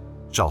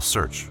 shall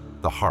search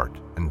the heart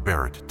and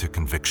bear it to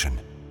conviction.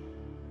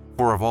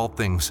 For of all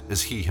things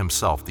is he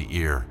himself the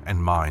ear,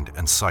 and mind,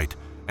 and sight,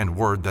 and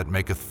word that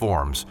maketh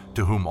forms,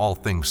 to whom all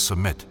things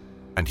submit,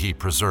 and he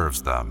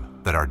preserves them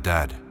that are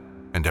dead,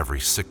 and every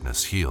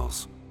sickness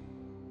heals.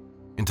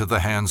 Into the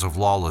hands of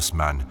lawless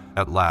men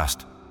at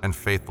last, and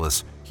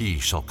faithless, he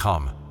shall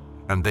come,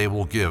 and they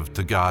will give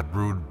to God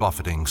rude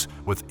buffetings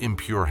with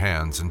impure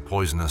hands, and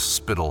poisonous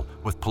spittle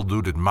with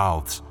polluted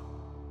mouths.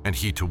 And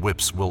he to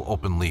whips will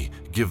openly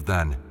give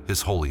then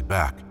his holy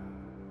back.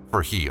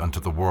 For he unto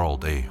the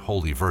world a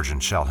holy virgin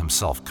shall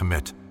himself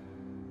commit.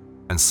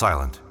 And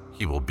silent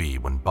he will be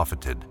when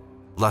buffeted,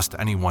 lest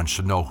anyone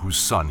should know whose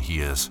son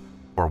he is,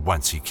 or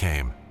whence he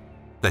came,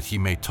 that he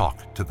may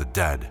talk to the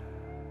dead.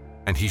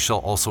 And he shall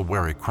also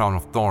wear a crown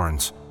of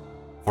thorns,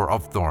 for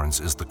of thorns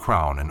is the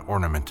crown and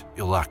ornament,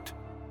 elect,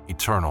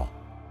 eternal.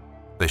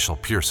 They shall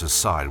pierce his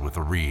side with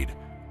a reed,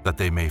 that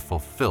they may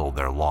fulfill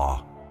their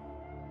law.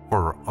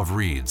 For of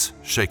reeds,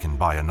 shaken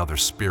by another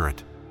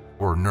spirit,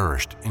 were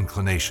nourished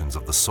inclinations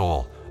of the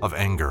soul, of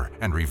anger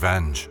and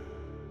revenge.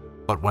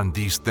 But when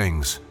these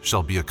things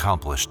shall be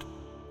accomplished,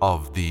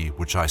 of the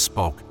which I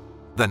spoke,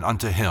 then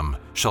unto him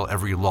shall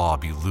every law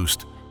be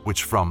loosed,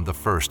 which from the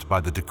first by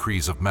the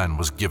decrees of men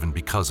was given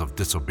because of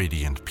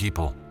disobedient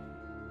people.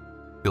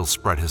 He'll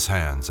spread his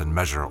hands and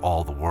measure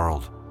all the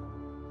world,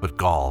 but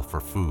gall for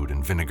food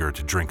and vinegar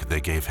to drink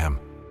they gave him.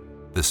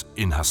 This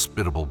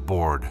inhospitable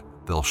board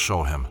they'll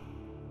show him.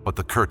 But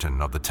the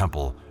curtain of the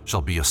temple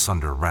shall be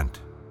asunder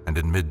rent, and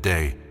in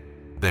midday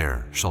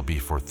there shall be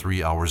for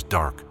 3 hours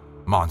dark,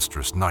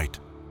 monstrous night.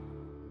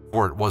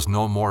 For it was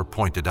no more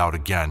pointed out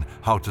again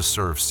how to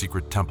serve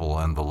secret temple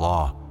and the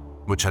law,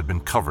 which had been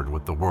covered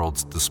with the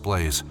world's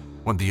displays,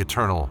 when the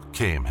Eternal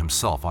came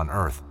himself on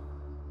earth.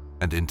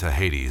 And into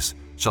Hades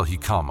shall he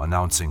come,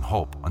 announcing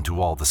hope unto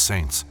all the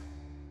saints,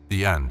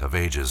 the end of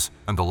ages,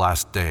 and the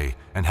last day,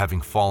 and having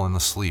fallen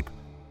asleep,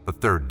 the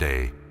 3rd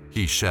day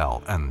he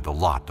shall end the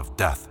lot of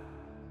death.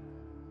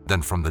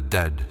 Then from the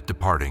dead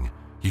departing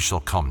he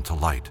shall come to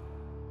light,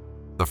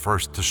 the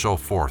first to show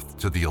forth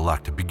to the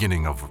elect a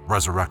beginning of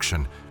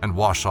resurrection, and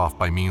wash off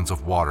by means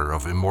of water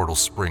of immortal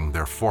spring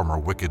their former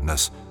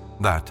wickedness,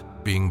 that,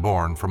 being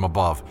born from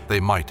above, they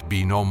might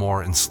be no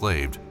more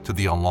enslaved to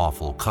the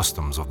unlawful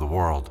customs of the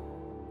world.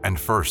 And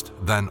first,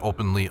 then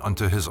openly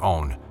unto his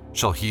own,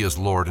 shall he as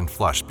Lord in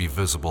flesh be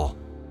visible,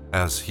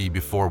 as he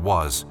before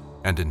was,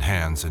 and in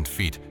hands and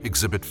feet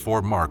exhibit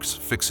 4 marks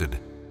fixed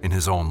in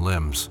his own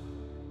limbs,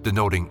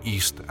 denoting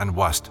east and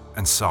west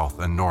and south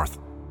and north.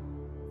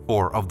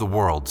 For of the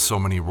world so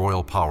many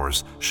royal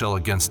powers shall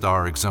against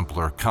our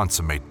exemplar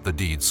consummate the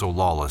deed so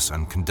lawless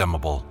and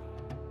condemnable.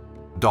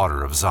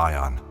 Daughter of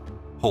Zion,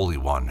 Holy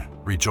One,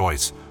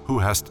 rejoice, who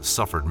hast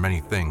suffered many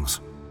things.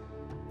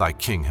 Thy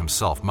King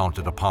himself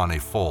mounted upon a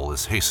foal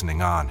is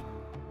hastening on.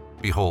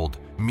 Behold,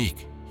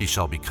 meek he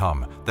shall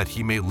become, that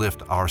he may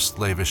lift our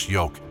slavish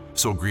yoke,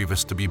 so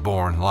grievous to be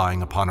borne,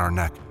 lying upon our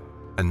neck,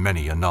 and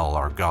many annul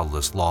our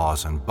godless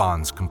laws and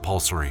bonds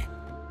compulsory.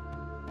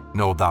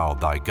 Know thou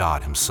thy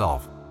God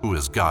himself, who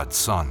is God's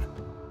Son.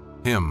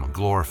 Him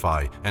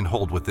glorify and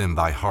hold within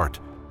thy heart.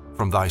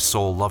 From thy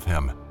soul love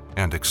him,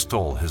 and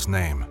extol his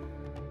name.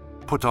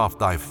 Put off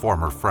thy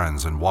former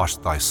friends, and wash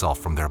thyself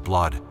from their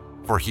blood,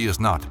 for he is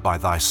not by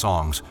thy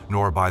songs,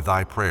 nor by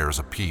thy prayers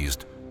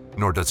appeased,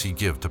 nor does he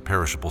give to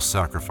perishable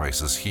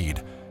sacrifices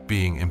heed,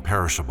 being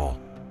imperishable.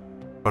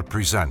 But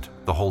present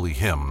the holy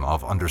hymn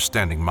of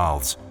understanding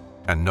mouths,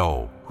 and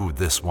know who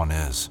this one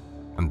is,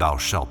 and thou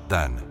shalt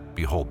then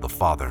behold the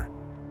Father.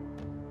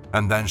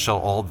 And then shall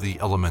all the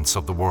elements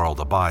of the world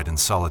abide in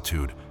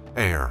solitude,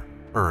 air,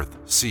 earth,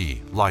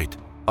 sea, light,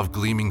 of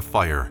gleaming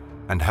fire,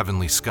 and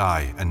heavenly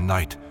sky and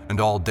night, and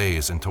all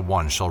days into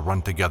one shall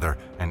run together,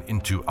 and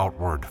into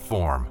outward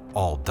form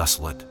all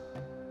desolate.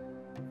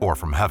 For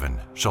from heaven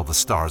shall the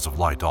stars of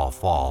light all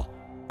fall,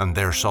 and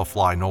there shall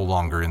fly no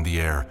longer in the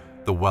air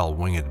the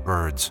well-winged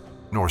birds,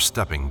 nor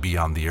stepping be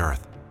on the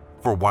earth.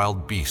 For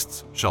wild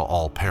beasts shall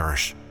all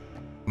perish,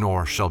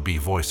 nor shall be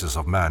voices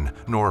of men,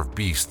 nor of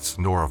beasts,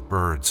 nor of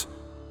birds.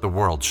 The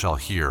world shall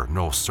hear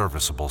no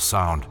serviceable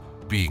sound,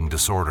 being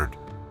disordered,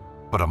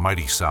 but a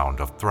mighty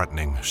sound of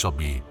threatening shall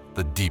be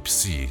the deep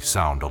sea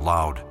sound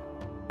aloud,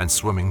 and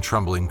swimming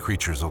trembling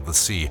creatures of the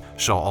sea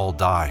shall all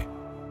die,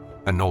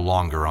 and no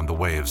longer on the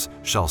waves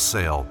shall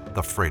sail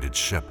the freighted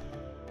ship.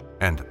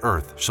 And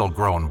earth shall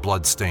groan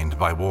blood-stained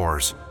by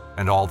wars,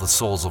 and all the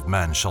souls of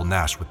men shall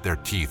gnash with their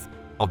teeth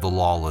of the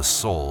lawless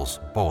souls,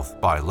 both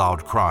by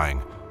loud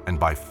crying and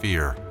by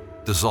fear,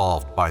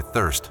 dissolved by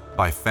thirst,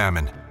 by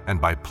famine,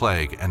 and by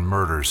plague and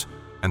murders,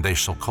 and they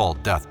shall call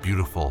death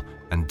beautiful,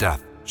 and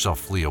death shall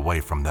flee away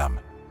from them.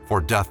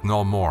 For death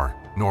no more,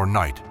 nor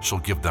night shall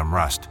give them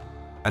rest.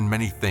 And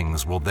many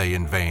things will they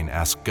in vain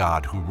ask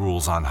God who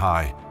rules on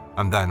high,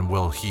 and then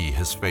will he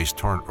his face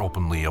turn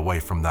openly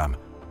away from them.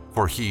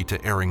 For he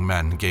to erring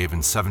men gave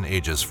in 7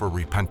 ages for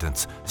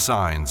repentance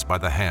signs by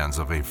the hands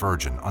of a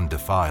virgin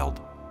undefiled.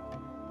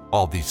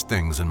 All these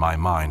things in my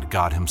mind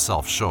God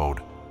himself showed,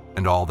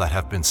 and all that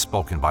have been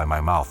spoken by my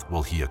mouth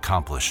will he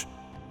accomplish.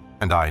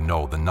 And I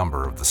know the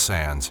number of the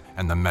sands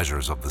and the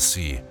measures of the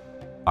sea.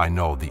 I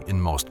know the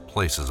inmost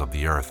places of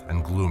the earth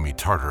and gloomy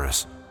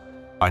Tartarus.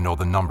 I know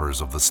the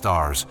numbers of the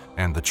stars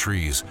and the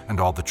trees and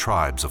all the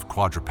tribes of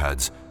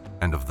quadrupeds,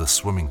 and of the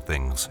swimming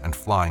things and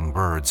flying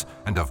birds,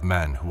 and of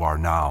men who are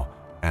now,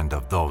 and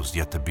of those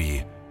yet to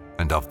be,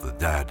 and of the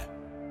dead.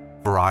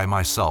 For I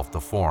myself the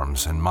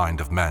forms and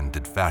mind of men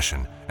did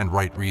fashion, and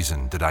right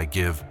reason did I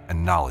give,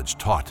 and knowledge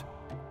taught.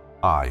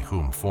 I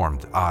whom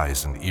formed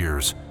eyes and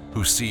ears,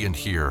 who see and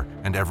hear,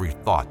 and every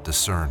thought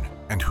discern,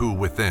 and who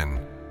within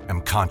am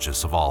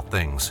conscious of all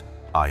things,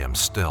 I am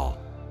still.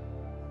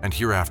 And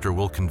hereafter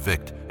will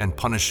convict, and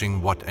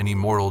punishing what any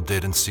mortal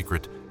did in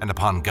secret, and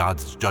upon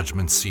God's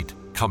judgment seat,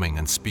 coming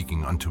and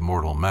speaking unto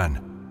mortal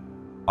men.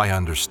 I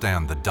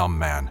understand the dumb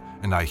man,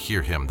 and I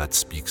hear him that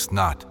speaks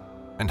not,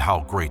 and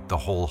how great the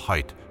whole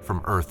height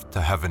from earth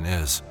to heaven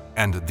is,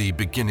 and the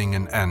beginning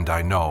and end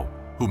I know,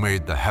 who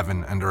made the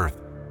heaven and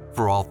earth.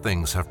 For all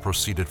things have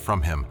proceeded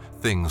from him,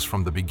 things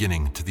from the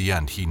beginning to the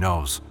end he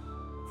knows.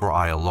 For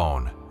I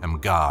alone am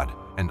God,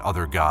 and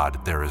other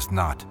God there is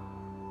not.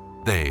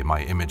 They,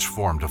 my image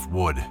formed of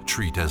wood,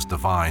 treat as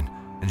divine,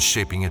 and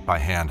shaping it by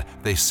hand,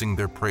 they sing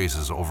their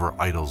praises over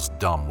idols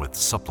dumb with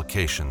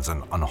supplications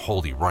and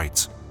unholy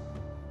rites.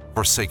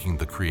 Forsaking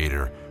the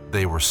Creator,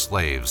 they were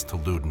slaves to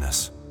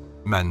lewdness.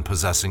 Men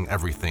possessing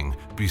everything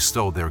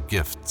bestow their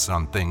gifts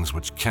on things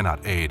which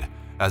cannot aid,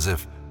 as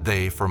if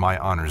they for my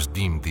honors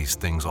deemed these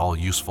things all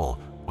useful,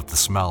 with the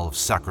smell of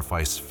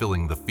sacrifice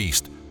filling the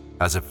feast,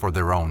 as if for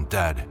their own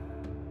dead.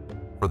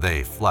 For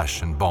they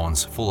flesh and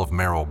bones full of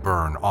marrow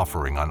burn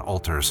offering on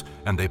altars,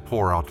 and they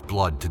pour out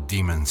blood to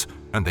demons,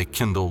 and they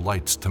kindle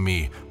lights to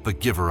me, the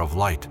giver of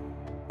light.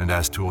 And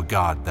as to a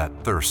god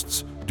that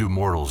thirsts, do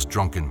mortals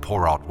drunken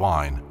pour out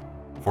wine,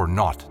 for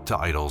naught to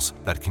idols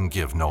that can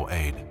give no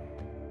aid.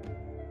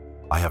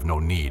 I have no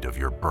need of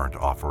your burnt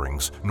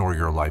offerings, nor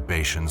your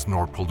libations,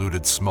 nor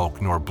polluted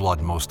smoke, nor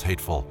blood most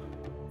hateful.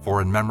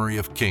 For in memory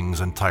of kings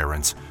and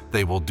tyrants,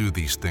 they will do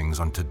these things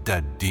unto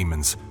dead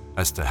demons,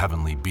 as to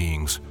heavenly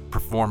beings,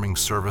 performing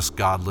service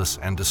godless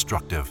and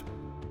destructive.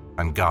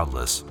 And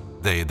godless,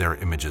 they their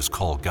images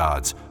call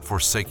gods,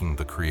 forsaking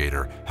the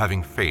Creator,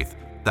 having faith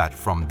that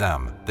from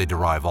them they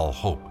derive all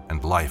hope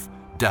and life,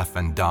 deaf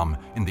and dumb,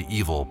 in the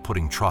evil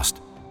putting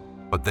trust.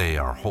 But they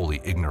are wholly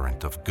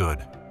ignorant of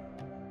good.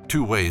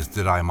 2 ways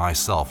did I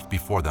myself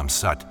before them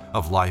set,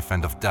 of life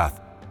and of death,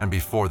 and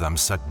before them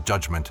set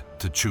judgment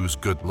to choose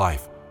good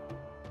life.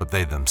 But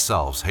they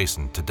themselves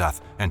hastened to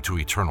death and to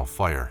eternal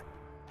fire.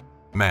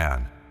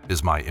 Man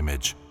is my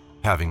image,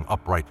 having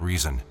upright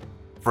reason.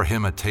 For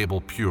him a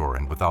table pure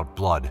and without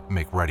blood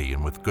make ready,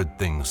 and with good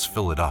things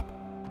fill it up,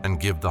 and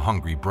give the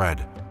hungry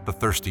bread, the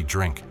thirsty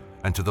drink,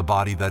 and to the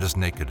body that is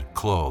naked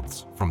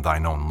clothes from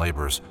thine own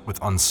labors,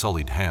 with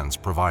unsullied hands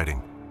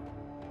providing.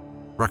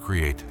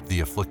 Recreate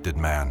the afflicted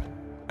man,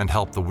 and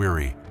help the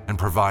weary, and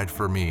provide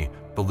for me,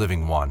 the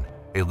living one,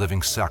 a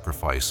living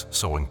sacrifice,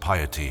 sowing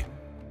piety,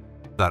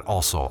 that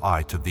also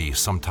I to thee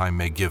sometime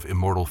may give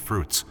immortal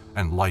fruits,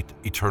 and light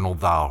eternal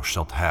thou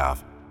shalt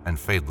have, and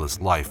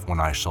fadeless life when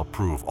I shall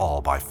prove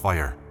all by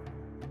fire.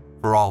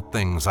 For all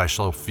things I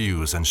shall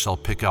fuse and shall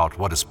pick out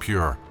what is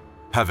pure.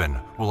 Heaven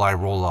will I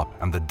roll up,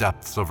 and the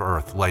depths of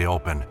earth lay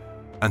open,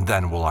 and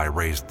then will I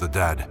raise the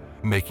dead,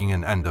 making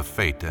an end of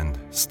fate and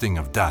sting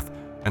of death,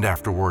 and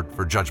afterward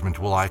for judgment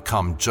will I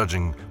come,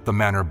 judging the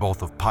manner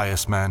both of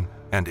pious men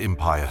and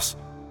impious.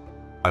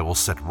 I will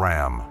set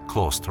ram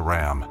close to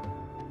ram,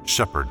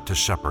 shepherd to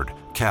shepherd,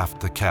 calf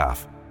to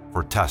calf,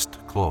 for test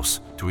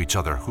close to each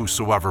other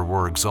whosoever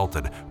were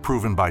exalted,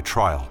 proven by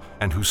trial,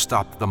 and who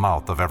stopped the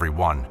mouth of every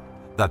one,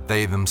 that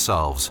they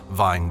themselves,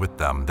 vying with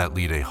them that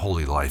lead a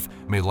holy life,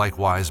 may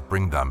likewise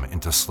bring them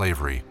into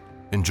slavery,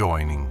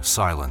 enjoining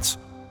silence,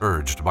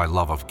 urged by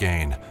love of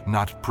gain,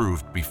 not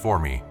proved before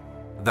me.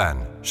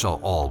 Then shall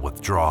all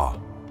withdraw.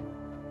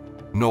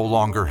 No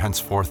longer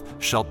henceforth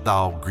shalt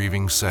thou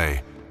grieving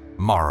say,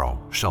 morrow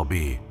shall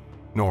be,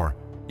 nor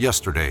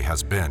yesterday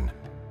has been.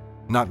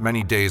 Not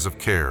many days of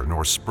care,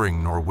 nor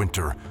spring, nor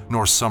winter,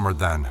 nor summer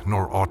then,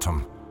 nor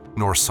autumn,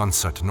 nor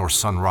sunset, nor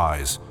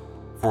sunrise.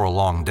 For a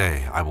long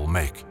day I will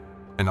make,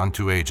 and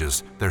unto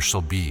ages there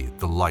shall be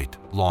the light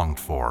longed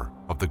for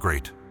of the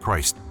great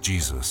Christ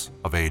Jesus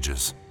of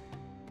ages.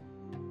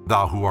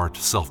 Thou who art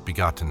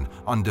self-begotten,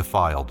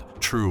 undefiled,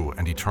 true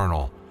and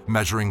eternal,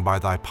 measuring by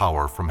thy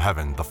power from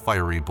heaven the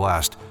fiery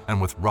blast,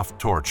 and with rough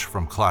torch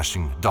from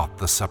clashing doth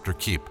the scepter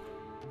keep,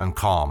 and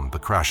calm the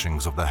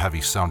crashings of the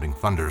heavy-sounding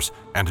thunders,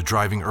 and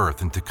driving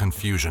earth into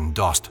confusion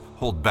dost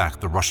hold back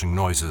the rushing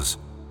noises.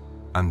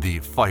 And the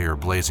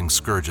fire-blazing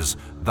scourges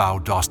thou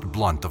dost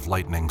blunt of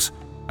lightnings,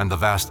 and the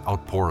vast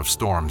outpour of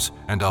storms,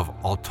 and of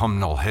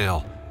autumnal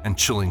hail, and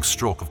chilling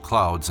stroke of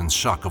clouds, and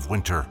shock of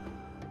winter.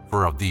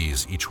 For of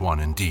these each one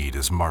indeed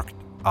is marked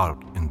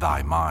out in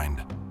thy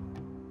mind.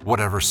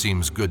 Whatever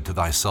seems good to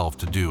thyself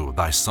to do,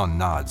 thy Son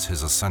nods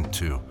his assent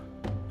to,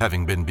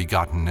 having been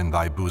begotten in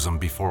thy bosom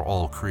before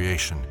all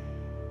creation.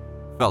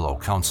 Fellow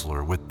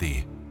counselor with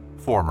thee,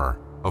 former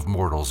of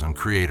mortals and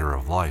creator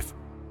of life,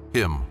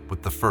 him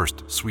with the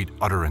first sweet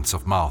utterance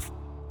of mouth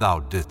thou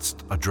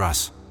didst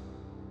address.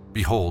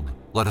 Behold,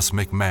 let us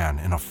make man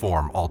in a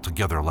form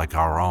altogether like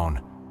our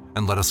own,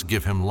 and let us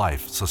give him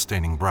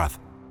life-sustaining breath.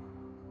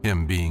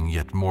 Him being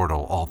yet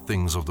mortal, all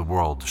things of the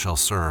world shall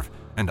serve,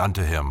 and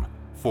unto him,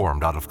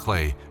 formed out of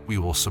clay, we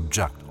will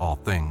subject all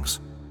things.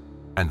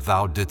 And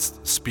thou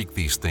didst speak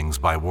these things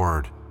by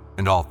word,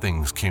 and all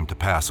things came to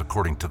pass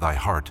according to thy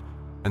heart,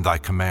 and thy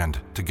command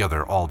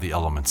together all the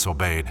elements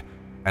obeyed,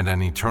 and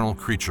an eternal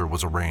creature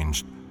was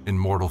arranged in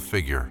mortal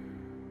figure,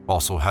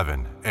 also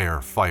heaven,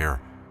 air,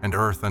 fire, and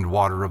earth and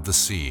water of the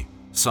sea,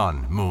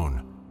 sun,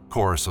 moon,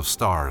 chorus of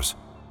stars,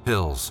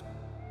 hills,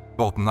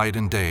 both night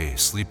and day,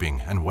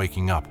 sleeping and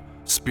waking up,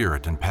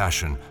 spirit and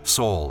passion,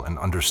 soul and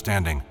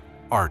understanding,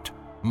 art,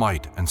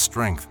 might and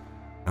strength,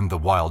 and the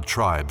wild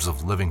tribes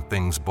of living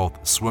things,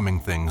 both swimming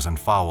things and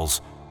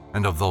fowls,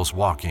 and of those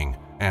walking,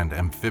 and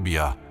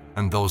amphibia,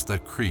 and those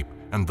that creep,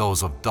 and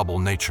those of double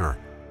nature,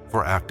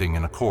 for acting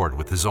in accord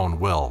with his own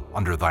will,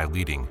 under thy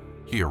leading,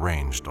 he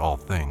arranged all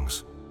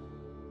things.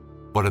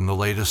 But in the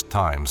latest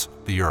times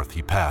the earth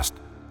he passed,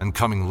 and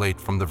coming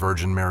late from the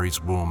Virgin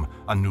Mary's womb,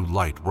 a new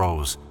light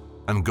rose,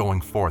 and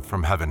going forth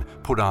from heaven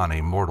put on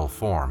a mortal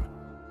form,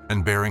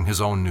 and bearing his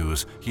own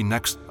news, he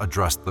next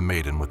addressed the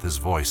maiden with his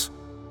voice,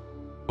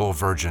 O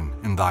Virgin,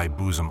 in thy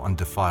bosom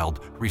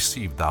undefiled,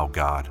 receive thou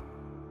God.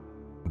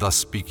 Thus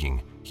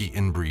speaking, he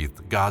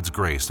inbreathed God's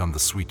grace on the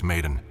sweet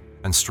maiden,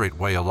 and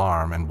straightway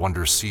alarm and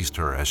wonder seized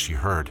her as she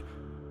heard,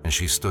 and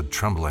she stood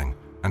trembling,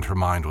 and her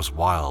mind was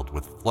wild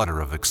with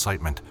flutter of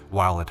excitement,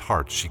 while at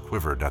heart she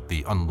quivered at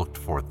the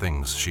unlooked-for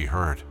things she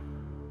heard.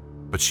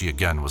 But she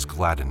again was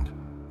gladdened,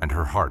 and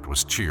her heart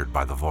was cheered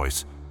by the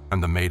voice,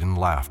 and the maiden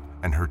laughed,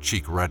 and her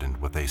cheek reddened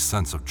with a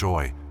sense of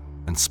joy,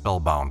 and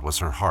spellbound was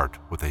her heart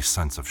with a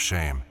sense of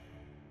shame.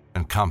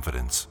 And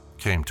confidence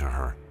came to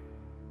her.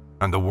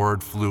 And the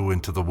word flew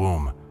into the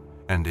womb,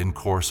 and in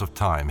course of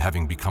time,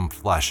 having become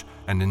flesh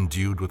and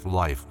endued with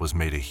life, was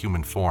made a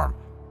human form,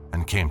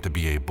 and came to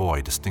be a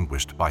boy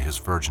distinguished by his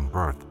virgin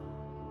birth.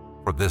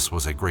 For this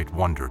was a great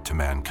wonder to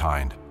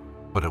mankind,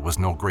 but it was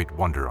no great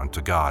wonder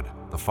unto God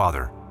the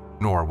Father,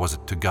 nor was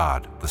it to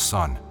God the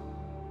Son.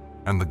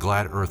 And the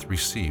glad earth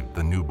received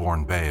the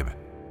newborn babe.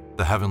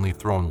 The heavenly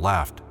throne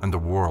laughed, and the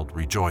world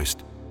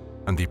rejoiced,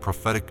 and the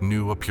prophetic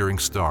new appearing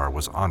star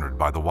was honored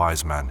by the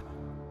wise men,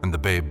 and the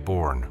babe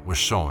born was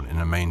shown in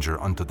a manger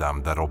unto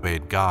them that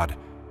obeyed God,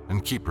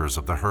 and keepers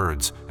of the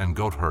herds and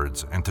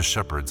goatherds, and to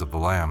shepherds of the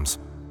lambs.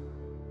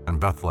 And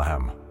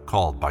Bethlehem,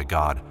 called by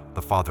God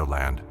the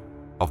fatherland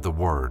of the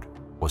Word,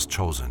 was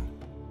chosen,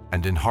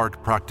 and in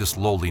heart practice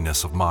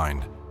lowliness of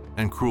mind,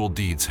 and cruel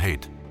deeds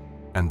hate,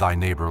 and thy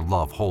neighbor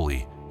love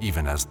wholly,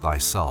 even as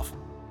thyself.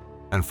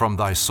 And from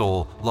thy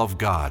soul love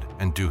God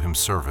and do him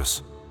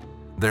service.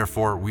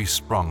 Therefore we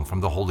sprung from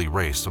the holy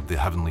race of the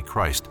heavenly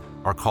Christ,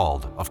 are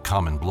called of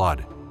common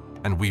blood,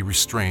 and we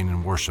restrain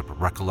and worship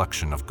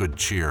recollection of good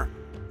cheer,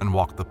 and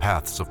walk the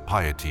paths of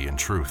piety and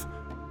truth.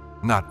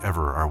 Not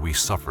ever are we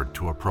suffered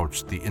to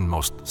approach the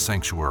inmost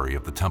sanctuary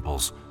of the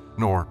temples,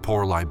 nor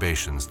pour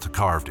libations to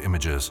carved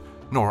images,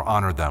 nor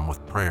honor them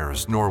with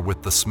prayers, nor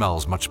with the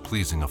smells much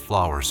pleasing of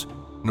flowers,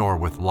 nor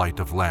with light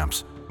of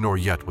lamps, nor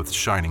yet with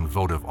shining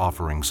votive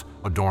offerings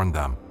adorn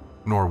them,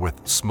 nor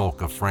with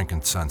smoke of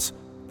frankincense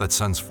that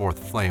sends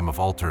forth flame of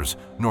altars,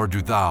 nor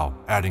do thou,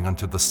 adding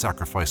unto the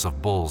sacrifice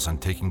of bulls and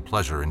taking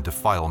pleasure in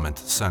defilement,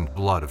 send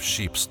blood of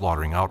sheep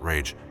slaughtering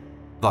outrage,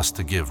 thus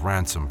to give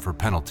ransom for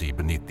penalty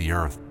beneath the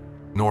earth,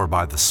 nor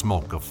by the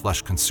smoke of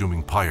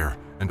flesh-consuming pyre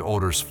and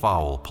odors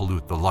foul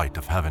pollute the light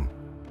of heaven,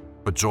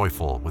 but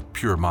joyful with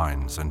pure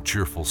minds and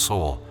cheerful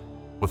soul,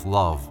 with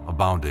love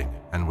abounding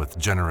and with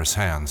generous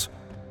hands,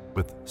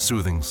 with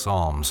soothing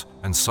psalms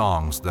and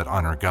songs that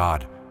honor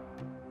God,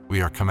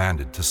 we are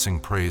commanded to sing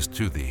praise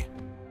to thee,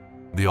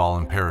 the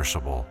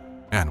all-imperishable,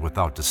 and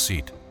without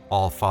deceit,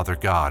 all-Father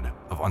God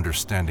of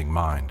understanding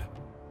mind.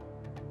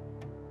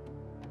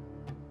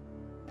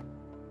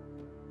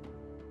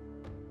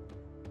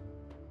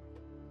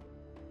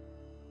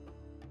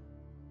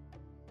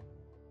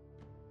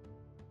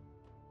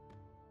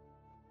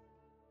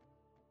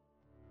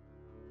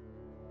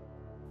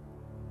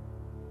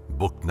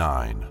 Book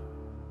 9.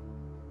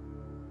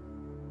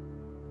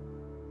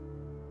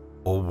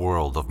 O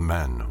world of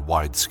men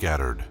wide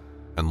scattered,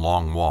 and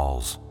long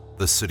walls,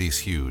 the cities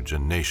huge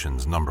and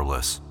nations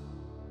numberless,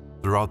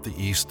 throughout the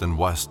east and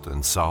west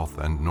and south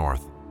and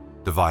north,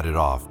 divided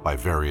off by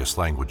various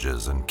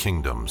languages and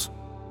kingdoms.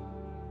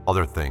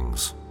 Other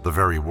things, the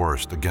very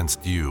worst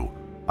against you,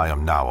 I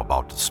am now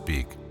about to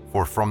speak.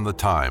 For from the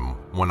time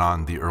when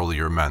on the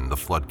earlier men the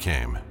flood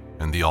came,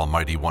 and the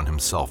Almighty One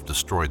himself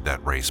destroyed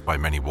that race by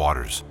many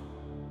waters,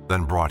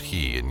 then brought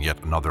he in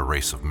yet another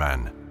race of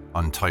men,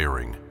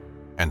 untiring,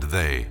 and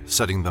they,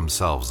 setting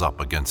themselves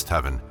up against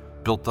heaven,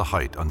 built the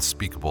height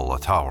unspeakable a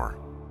tower,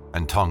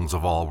 and tongues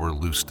of all were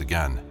loosed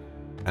again,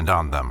 and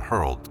on them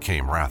hurled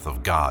came wrath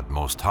of God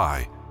Most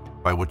High,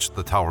 by which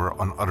the tower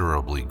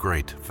unutterably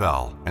great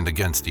fell, and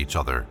against each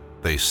other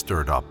they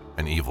stirred up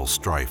an evil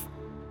strife.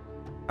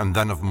 And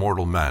then of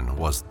mortal men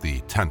was the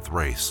 10th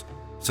race,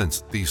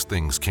 since these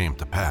things came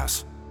to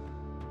pass.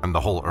 And the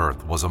whole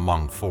earth was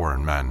among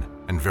foreign men,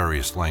 and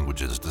various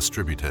languages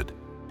distributed,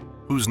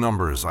 whose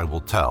numbers I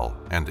will tell,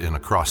 and in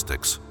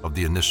acrostics of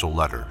the initial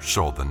letter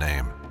show the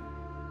name.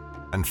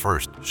 And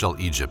first shall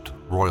Egypt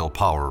royal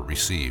power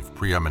receive,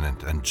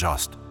 preeminent and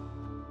just,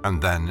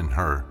 and then in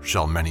her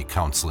shall many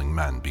counseling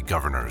men be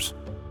governors.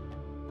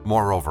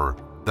 Moreover,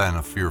 then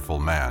a fearful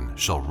man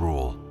shall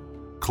rule,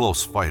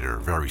 close fighter,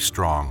 very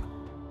strong,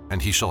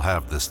 and he shall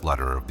have this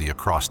letter of the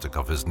acrostic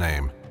of his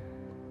name.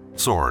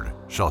 Sword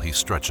shall he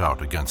stretch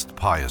out against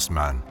pious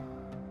men,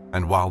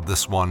 and while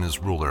this one is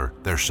ruler,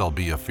 there shall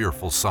be a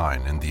fearful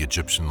sign in the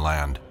Egyptian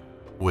land,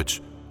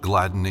 which,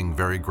 gladdening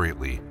very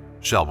greatly,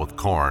 shall with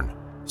corn,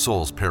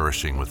 souls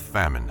perishing with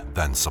famine,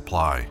 then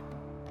supply.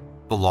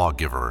 The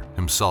lawgiver,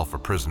 himself a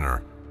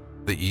prisoner,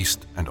 the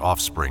east and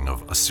offspring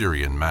of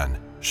Assyrian men,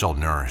 shall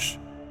nourish,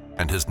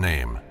 and his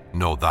name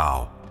know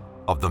thou,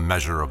 of the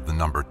measure of the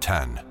number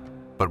 10.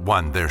 But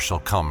when there shall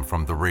come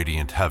from the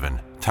radiant heaven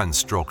 10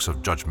 strokes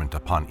of judgment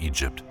upon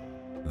Egypt,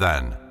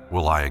 then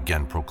will I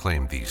again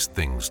proclaim these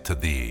things to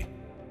thee.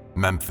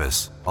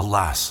 Memphis,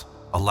 alas,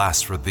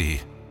 alas for thee,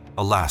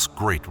 alas,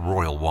 great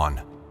royal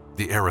one,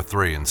 the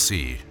Erythraean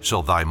sea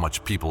shall thy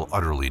much people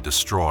utterly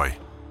destroy.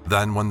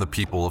 Then when the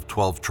people of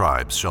 12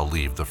 tribes shall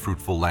leave the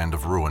fruitful land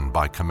of ruin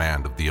by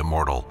command of the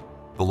immortal,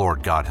 the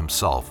Lord God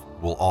himself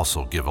will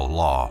also give a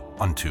law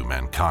unto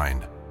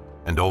mankind.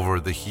 And over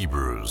the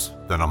Hebrews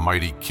then a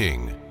mighty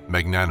king,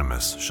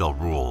 magnanimous, shall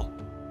rule,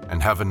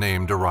 and have a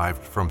name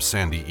derived from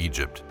sandy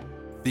Egypt,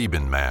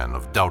 Theban man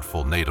of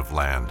doubtful native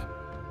land.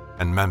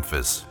 And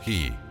Memphis,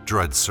 he,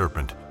 dread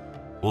serpent,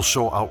 will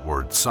show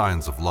outward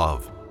signs of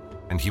love,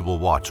 and he will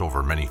watch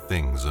over many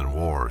things in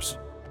wars.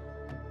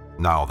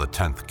 Now the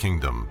 10th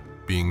kingdom,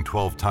 being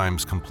 12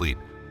 times complete,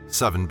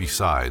 7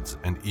 besides,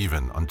 and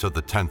even unto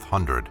the 10th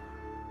hundred,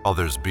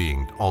 others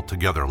being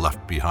altogether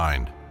left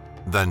behind,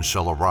 then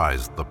shall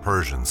arise the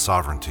Persian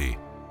sovereignty,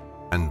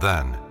 and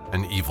then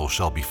an evil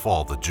shall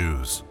befall the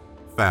Jews,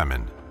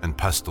 famine and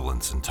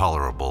pestilence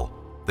intolerable,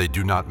 they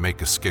do not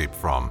make escape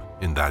from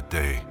in that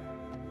day.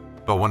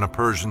 But when a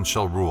Persian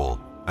shall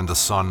rule, and the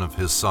son of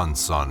his son's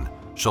son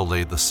shall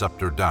lay the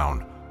scepter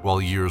down,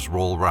 while years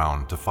roll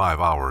round to 5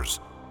 hours,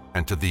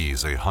 and to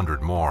these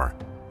 100 more,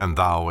 and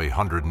thou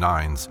 100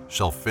 nines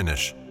shall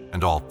finish,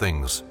 and all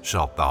things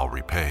shalt thou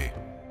repay.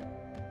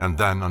 And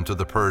then unto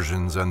the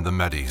Persians and the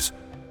Medes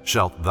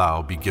shalt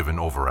thou be given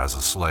over as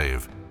a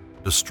slave,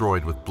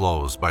 destroyed with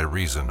blows by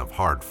reason of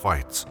hard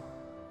fights.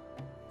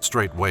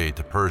 Straightway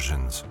to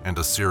Persians and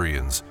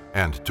Assyrians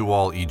and to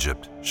all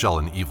Egypt shall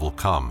an evil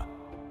come,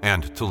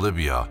 and to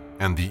Libya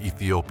and the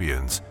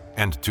Ethiopians,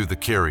 and to the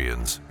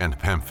Carians and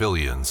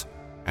Pamphylians,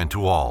 and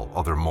to all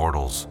other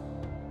mortals.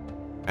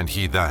 And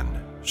he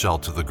then shall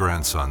to the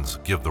grandsons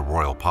give the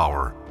royal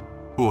power,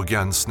 who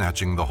again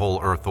snatching the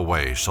whole earth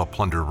away shall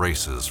plunder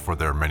races for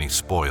their many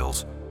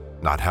spoils,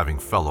 not having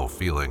fellow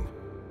feeling.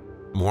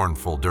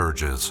 Mournful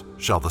dirges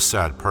shall the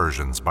sad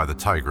Persians by the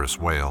Tigris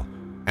wail,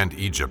 and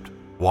Egypt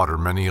water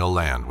many a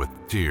land with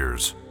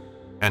tears.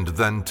 And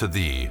then to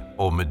thee,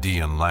 O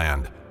Median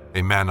land,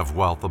 a man of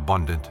wealth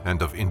abundant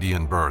and of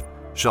Indian birth,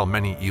 shall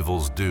many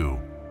evils do,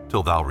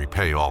 till thou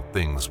repay all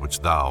things which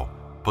thou,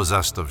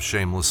 possessed of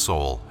shameless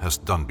soul,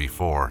 hast done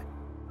before.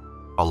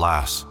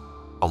 Alas,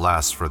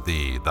 alas for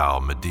thee, thou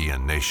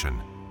Median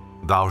nation!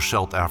 Thou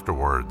shalt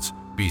afterwards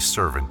be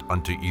servant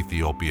unto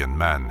Ethiopian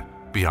men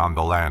beyond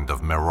the land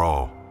of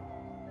Meroe.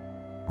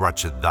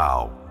 Wretched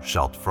thou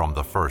shalt from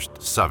the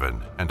first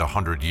 7 and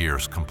 100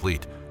 years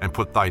complete, and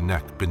put thy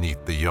neck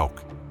beneath the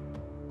yoke.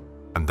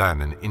 And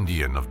then an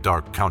Indian of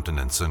dark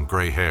countenance and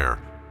gray hair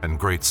and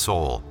great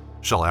soul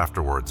shall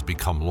afterwards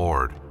become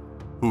lord,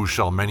 who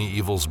shall many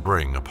evils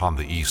bring upon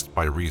the east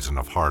by reason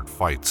of hard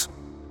fights,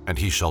 and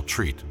he shall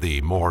treat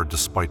thee more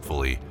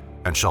despitefully,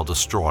 and shall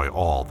destroy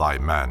all thy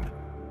men.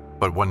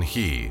 But when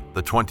he,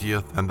 the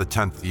 20th and the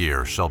 10th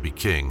year, shall be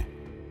king,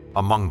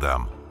 among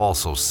them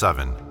also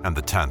 7 and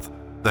the 10th,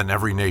 then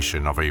every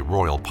nation of a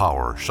royal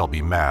power shall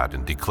be mad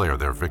and declare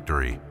their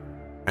victory,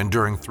 and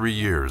during 3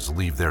 years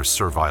leave their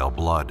servile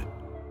blood.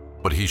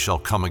 But he shall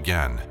come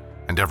again,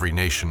 and every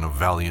nation of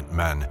valiant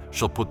men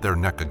shall put their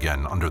neck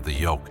again under the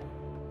yoke,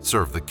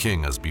 serve the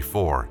king as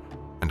before,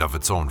 and of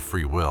its own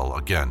free will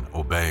again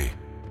obey.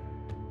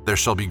 There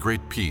shall be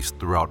great peace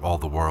throughout all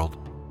the world,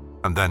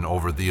 and then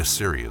over the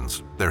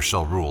Assyrians there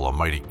shall rule a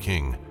mighty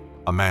king,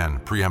 a man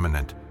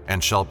preeminent,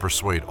 and shall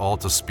persuade all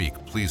to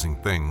speak pleasing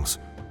things,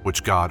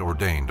 which God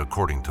ordained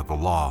according to the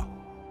law.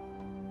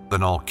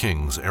 Then all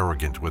kings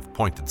arrogant with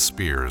pointed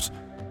spears,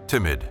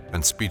 timid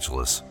and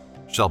speechless,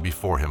 shall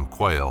before him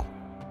quail,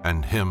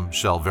 and him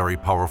shall very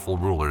powerful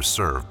rulers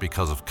serve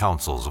because of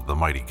counsels of the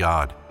mighty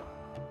God.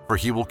 For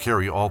he will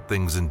carry all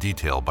things in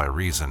detail by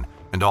reason,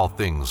 and all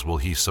things will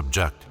he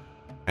subject.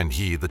 And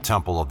he, the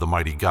temple of the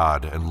mighty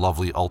God and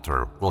lovely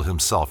altar, will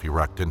himself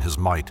erect in his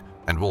might,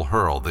 and will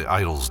hurl the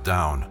idols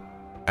down.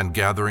 And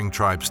gathering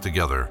tribes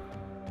together,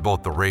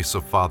 both the race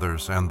of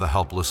fathers and the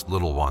helpless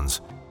little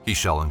ones, he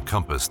shall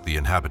encompass the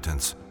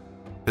inhabitants.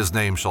 His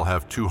name shall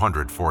have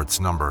 200 for its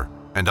number,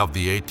 and of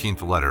the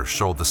 18th letter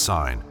show the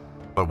sign.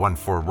 But when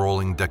for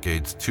rolling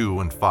decades 2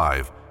 and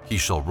 5 he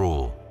shall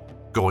rule,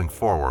 going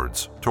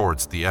forwards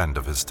towards the end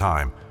of his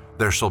time,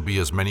 there shall be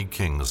as many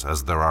kings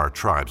as there are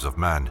tribes of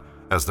men,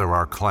 as there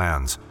are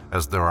clans,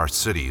 as there are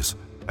cities,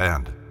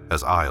 and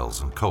as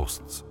isles and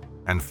coasts,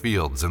 and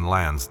fields and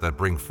lands that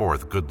bring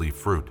forth goodly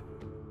fruit.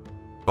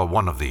 But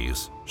one of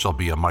these shall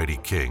be a mighty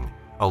king,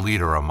 a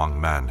leader among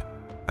men,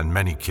 and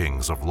many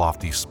kings of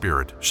lofty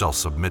spirit shall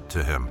submit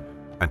to him,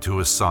 and to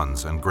his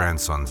sons and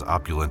grandsons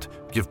opulent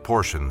give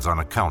portions on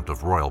account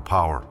of royal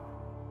power.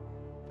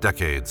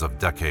 Decades of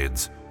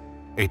decades,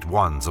 8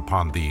 ones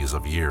upon these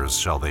of years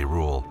shall they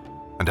rule,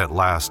 and at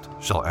last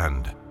shall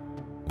end.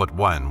 But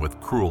when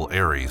with cruel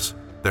Ares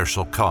there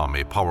shall come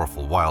a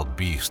powerful wild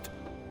beast,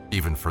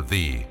 even for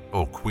thee,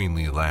 O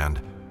queenly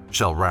land,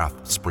 shall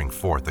wrath spring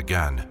forth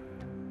again.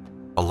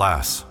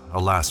 Alas,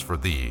 alas for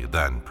thee,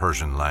 then,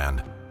 Persian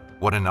land,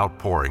 what an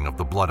outpouring of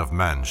the blood of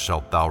men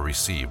shalt thou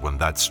receive when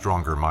that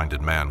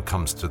stronger-minded man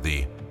comes to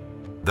thee.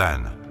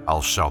 Then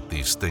I'll shout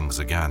these things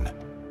again.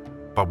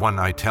 But when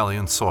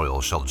Italian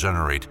soil shall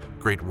generate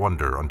great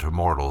wonder unto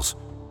mortals,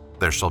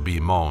 there shall be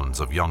moans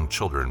of young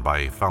children by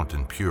a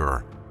fountain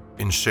pure,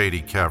 in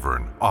shady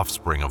cavern,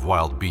 offspring of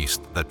wild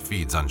beast that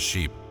feeds on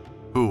sheep,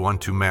 who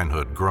unto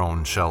manhood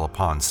grown shall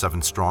upon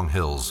 7 strong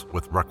hills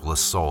with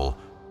reckless soul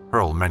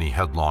hurl many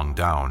headlong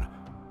down,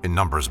 in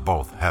numbers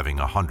both having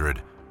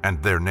 100,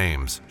 and their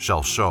names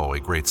shall show a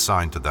great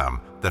sign to them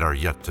that are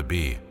yet to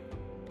be.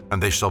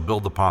 And they shall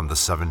build upon the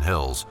 7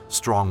 hills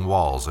strong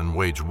walls and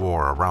wage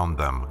war around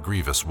them,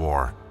 grievous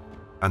war.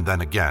 And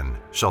then again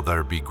shall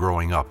there be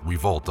growing up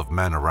revolt of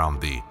men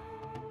around thee.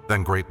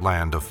 Then great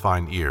land of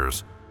fine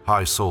ears,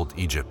 high-souled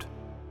Egypt.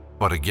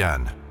 But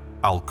again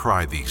I'll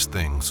cry these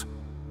things.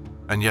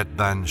 And yet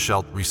then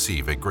shalt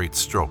receive a great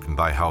stroke in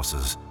thy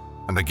houses,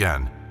 and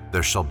again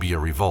there shall be a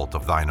revolt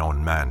of thine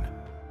own men.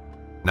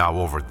 Now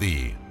over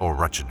thee, O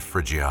wretched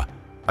Phrygia,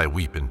 I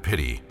weep in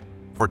pity,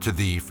 for to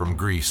thee from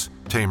Greece,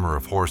 tamer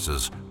of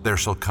horses, there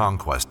shall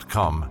conquest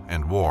come,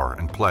 and war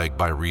and plague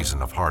by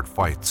reason of hard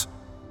fights.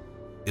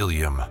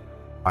 Ilium,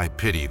 I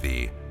pity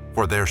thee,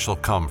 for there shall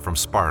come from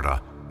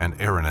Sparta and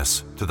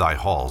Erinnys to thy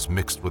halls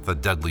mixed with a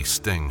deadly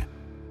sting,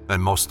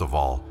 and most of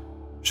all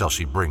shall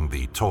she bring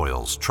thee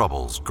toils,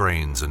 troubles,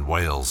 grains, and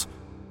wails.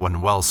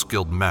 When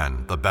well-skilled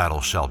men the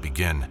battle shall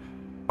begin,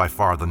 by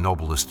far the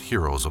noblest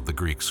heroes of the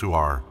Greeks who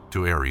are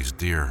to Ares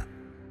dear.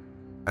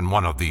 And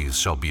one of these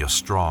shall be a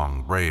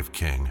strong, brave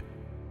king,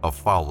 of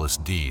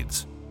foulest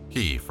deeds.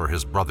 He for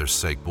his brother's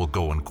sake will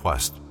go in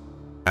quest,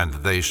 and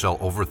they shall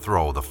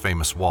overthrow the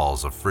famous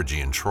walls of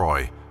Phrygian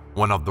Troy,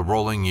 when of the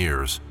rolling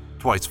years,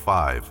 twice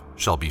 5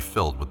 shall be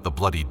filled with the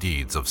bloody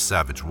deeds of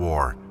savage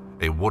war.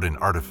 A wooden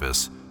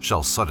artifice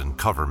shall sudden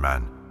cover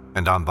men,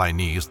 and on thy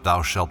knees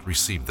thou shalt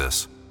receive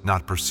this,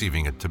 not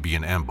perceiving it to be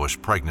an ambush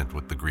pregnant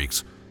with the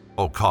Greeks,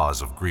 O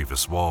cause of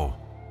grievous woe.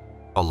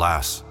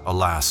 Alas,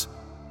 alas,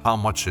 how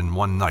much in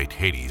one night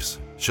Hades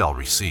shall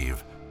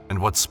receive, and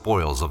what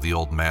spoils of the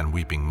old man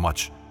weeping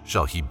much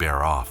shall he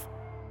bear off.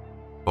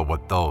 But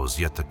what those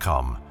yet to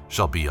come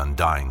shall be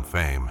undying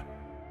fame.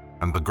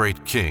 And the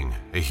great king,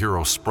 a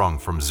hero sprung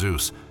from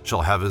Zeus,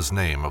 shall have his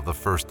name of the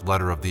first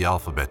letter of the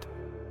alphabet.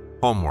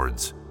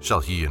 Homewards shall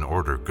he in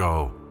order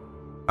go,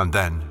 and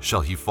then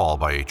shall he fall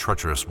by a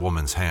treacherous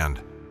woman's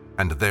hand,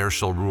 and there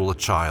shall rule a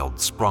child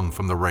sprung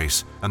from the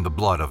race and the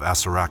blood of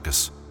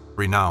Assaracus,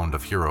 renowned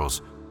of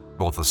heroes,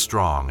 both a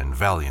strong and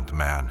valiant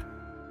man.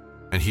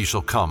 And he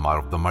shall come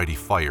out of the mighty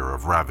fire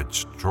of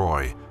ravaged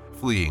Troy,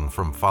 fleeing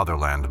from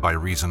fatherland by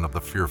reason of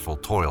the fearful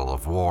toil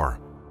of war,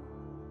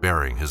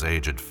 bearing his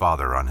aged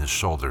father on his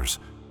shoulders,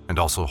 and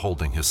also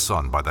holding his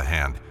son by the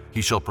hand,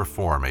 he shall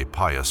perform a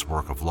pious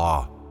work of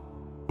law,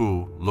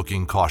 who,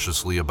 looking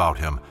cautiously about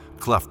him,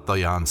 cleft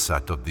the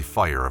onset of the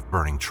fire of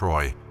burning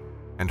Troy,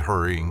 and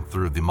hurrying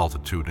through the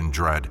multitude in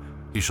dread,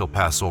 he shall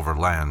pass over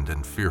land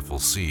and fearful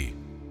sea.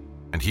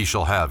 And he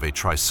shall have a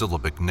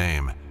trisyllabic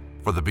name,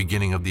 for the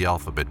beginning of the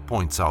alphabet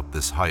points out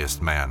this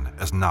highest man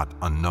as not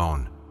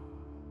unknown.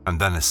 And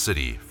then a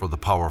city for the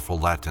powerful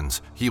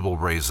Latins he will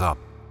raise up,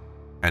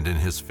 and in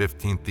his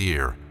 15th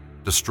year,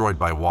 destroyed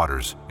by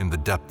waters in the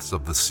depths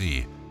of the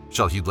sea,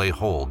 shall he lay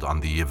hold on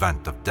the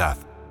event of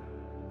death.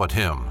 But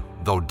him,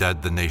 though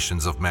dead the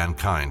nations of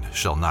mankind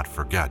shall not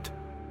forget.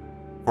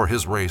 For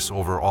his race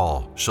over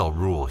all shall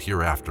rule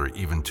hereafter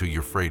even to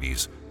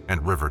Euphrates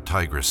and river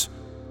Tigris,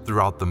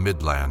 throughout the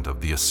midland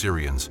of the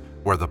Assyrians,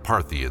 where the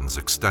Parthians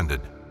extended.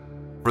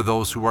 For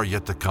those who are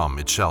yet to come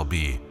it shall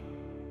be,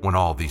 when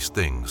all these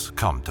things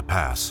come to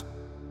pass.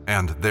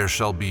 And there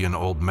shall be an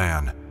old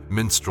man,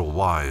 minstrel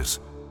wise,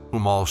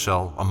 whom all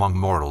shall among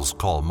mortals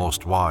call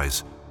most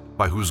wise,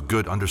 by whose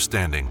good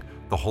understanding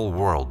the whole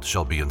world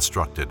shall be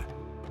instructed.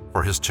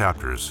 For his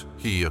chapters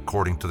he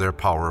according to their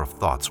power of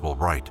thoughts will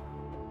write.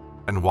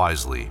 And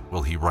wisely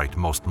will he write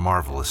most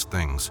marvelous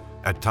things,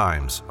 at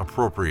times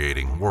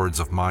appropriating words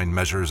of mine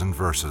measures and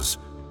verses.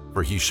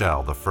 For he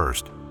shall the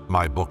first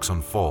my books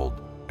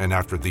unfold, and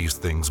after these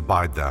things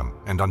bide them,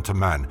 and unto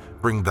men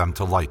bring them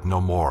to light no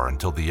more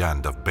until the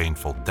end of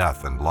baneful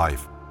death and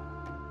life.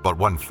 But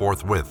when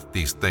forthwith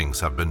these things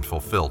have been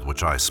fulfilled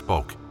which I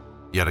spoke,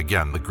 yet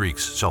again the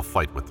Greeks shall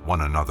fight with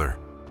one another,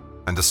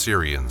 and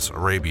Assyrians,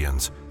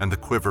 Arabians, and the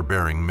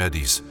quiver-bearing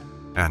Medes,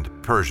 and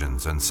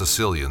Persians and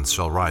Sicilians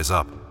shall rise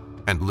up,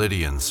 and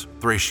Lydians,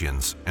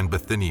 Thracians, and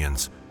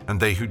Bithynians, and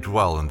they who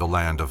dwell in the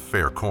land of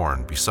fair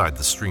corn beside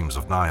the streams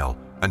of Nile,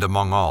 and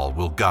among all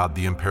will God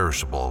the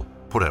imperishable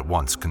put at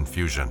once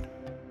confusion.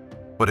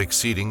 But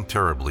exceeding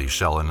terribly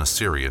shall an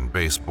Assyrian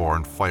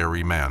base-born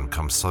fiery man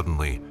come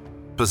suddenly,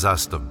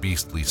 possessed of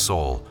beastly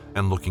soul,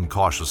 and looking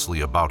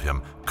cautiously about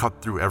him,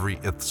 cut through every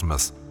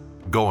isthmus,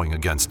 going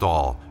against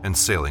all, and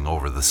sailing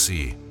over the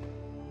sea.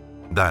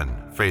 Then,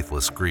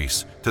 faithless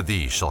Greece, to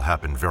thee shall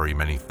happen very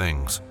many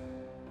things.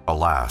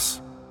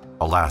 Alas,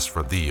 alas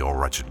for thee, O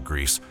wretched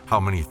Greece, how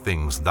many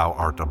things thou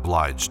art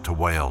obliged to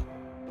wail.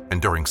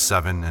 And during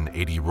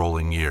 87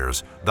 rolling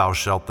years thou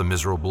shalt the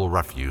miserable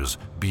refuse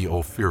be,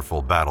 O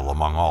fearful battle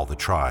among all the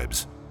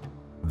tribes.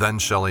 Then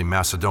shall a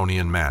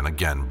Macedonian man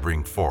again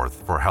bring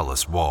forth for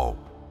Hellas woe,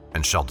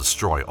 and shall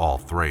destroy all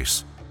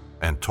Thrace,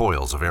 and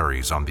toils of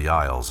Ares on the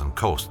isles and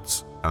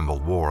coasts, and the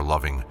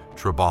war-loving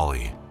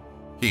Triballi.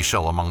 He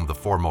shall among the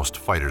foremost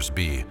fighters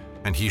be,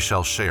 and he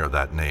shall share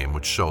that name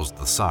which shows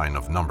the sign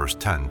of numbers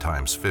 10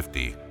 times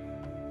 50.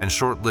 And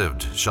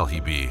short-lived shall he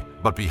be,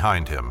 but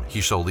behind him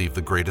he shall leave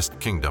the greatest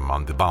kingdom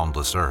on the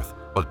boundless earth,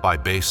 but by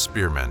base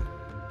spearmen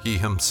he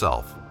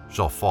himself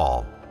shall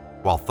fall,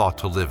 while thought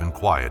to live in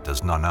quiet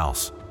as none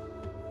else.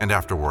 And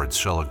afterwards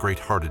shall a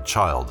great-hearted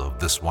child of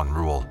this one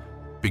rule,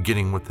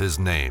 beginning with his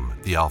name,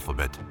 the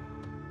alphabet.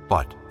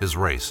 But his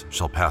race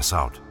shall pass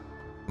out.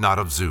 Not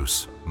of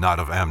Zeus, not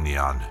of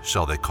Amnion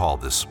shall they call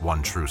this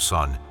one true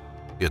son,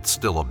 yet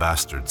still a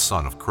bastard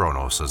son of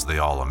Kronos as they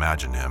all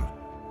imagine him.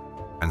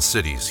 And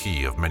cities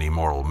he of many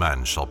mortal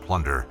men shall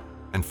plunder,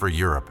 and for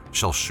Europe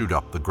shall shoot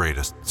up the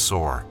greatest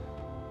sore.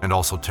 And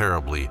also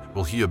terribly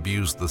will he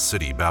abuse the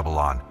city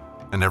Babylon,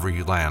 and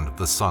every land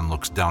the sun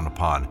looks down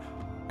upon,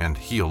 and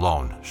he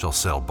alone shall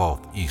sail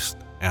both east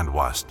and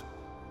west.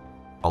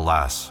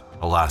 Alas,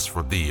 alas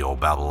for thee, O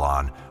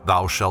Babylon,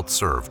 thou shalt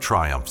serve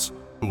triumphs,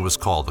 who was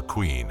called a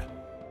queen.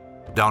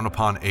 Down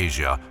upon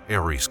Asia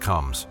Ares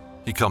comes,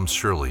 he comes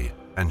surely,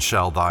 and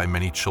shall thy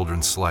many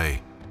children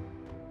slay.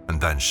 And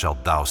then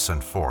shalt thou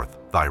send forth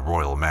thy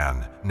royal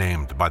man,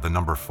 named by the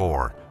number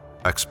 4,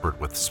 expert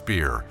with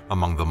spear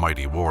among the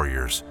mighty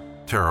warriors,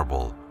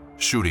 terrible,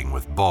 shooting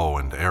with bow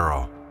and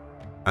arrow.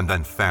 And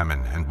then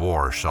famine and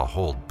war shall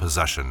hold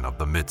possession of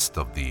the midst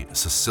of the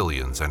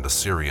Sicilians and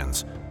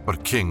Assyrians,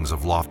 but kings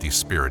of lofty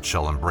spirit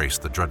shall embrace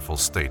the dreadful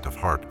state of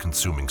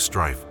heart-consuming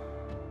strife.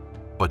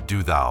 But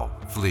do thou,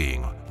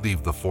 fleeing,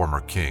 leave the former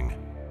king.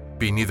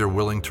 Be neither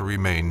willing to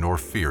remain nor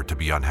fear to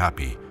be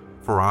unhappy,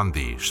 for on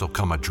thee shall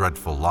come a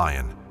dreadful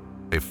lion,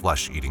 a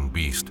flesh-eating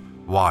beast,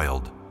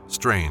 wild,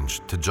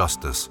 strange to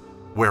justice,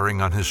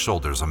 wearing on his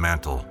shoulders a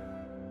mantle.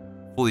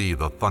 Flee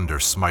the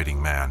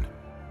thunder-smiting man.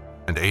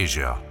 And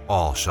Asia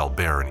all shall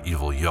bear an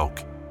evil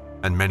yoke,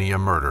 and many a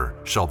murder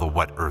shall the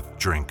wet earth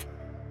drink.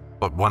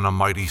 But when a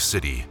mighty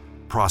city,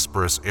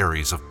 prosperous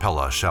Ares of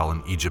Pella, shall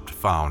in Egypt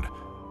found,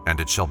 and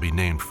it shall be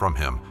named from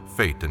him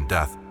Fate and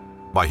Death,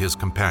 by his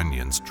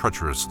companions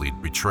treacherously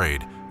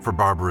betrayed, for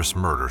barbarous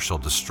murder shall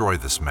destroy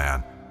this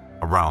man,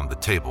 around the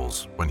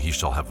tables when he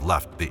shall have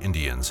left the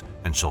Indians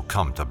and shall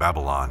come to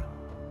Babylon.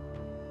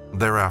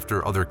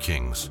 Thereafter other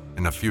kings,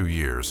 in a few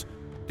years,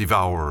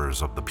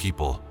 devourers of the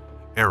people,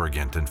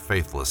 arrogant and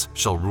faithless,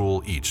 shall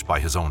rule each by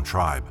his own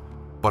tribe,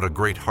 but a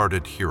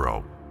great-hearted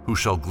hero, who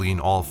shall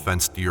glean all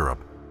fenced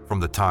Europe, from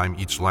the time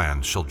each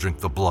land shall drink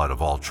the blood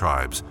of all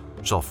tribes,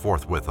 shall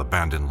forthwith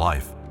abandon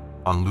life,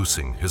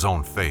 unloosing his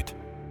own fate.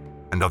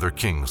 And other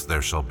kings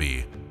there shall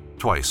be,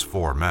 twice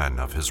 4 men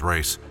of his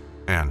race,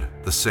 and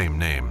the same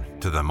name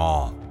to them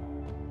all.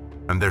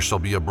 And there shall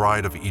be a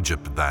bride of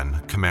Egypt then,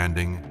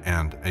 commanding,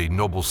 and a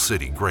noble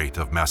city great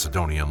of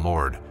Macedonian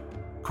lord,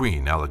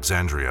 Queen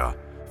Alexandria,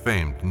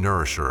 famed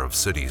nourisher of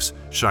cities,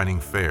 shining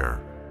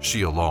fair,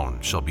 she alone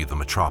shall be the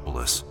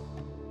metropolis.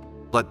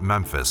 Let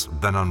Memphis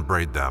then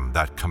unbraid them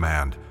that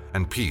command,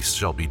 and peace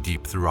shall be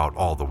deep throughout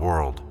all the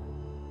world.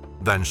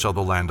 Then shall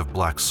the land of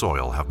black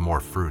soil have more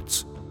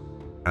fruits.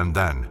 And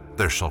then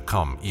there shall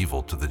come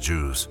evil to the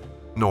Jews,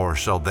 nor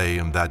shall they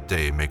in that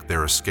day make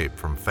their escape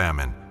from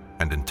famine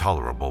and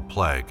intolerable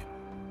plague.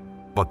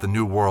 But the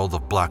new world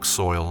of black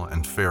soil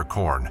and fair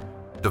corn,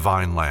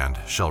 divine land,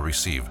 shall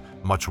receive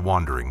much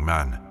wandering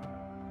men.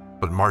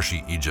 But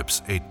marshy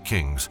Egypt's 8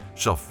 kings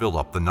shall fill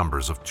up the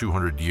numbers of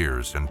 200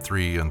 years and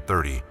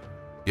 33,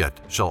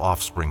 yet shall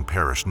offspring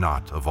perish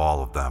not of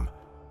all of them.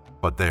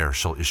 But there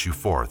shall issue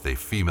forth a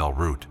female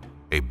root,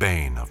 a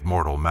bane of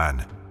mortal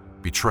men,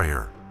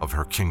 betrayer of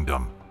her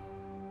kingdom.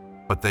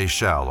 But they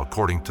shall,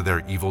 according to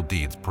their evil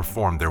deeds,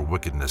 perform their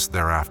wickedness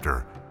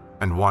thereafter,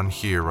 and one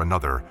here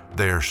another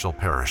there shall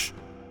perish.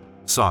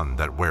 Son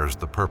that wears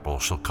the purple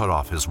shall cut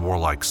off his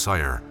warlike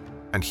sire,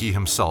 and he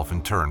himself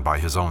in turn by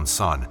his own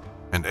son,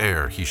 and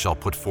ere he shall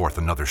put forth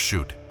another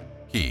shoot,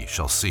 he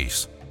shall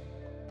cease.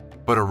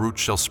 But a root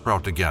shall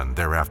sprout again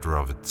thereafter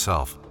of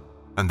itself,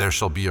 and there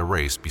shall be a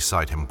race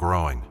beside him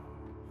growing.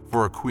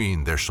 For a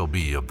queen there shall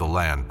be of the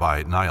land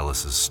by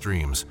Nilus's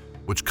streams,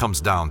 which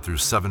comes down through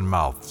 7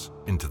 mouths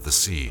into the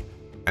sea,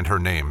 and her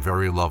name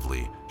very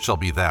lovely shall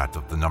be that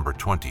of the number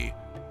 20,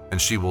 and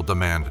she will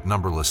demand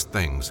numberless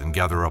things and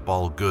gather up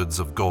all goods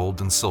of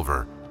gold and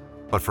silver,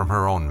 but from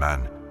her own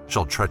men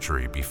shall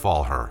treachery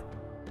befall her.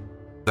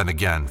 Then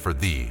again for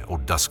thee, O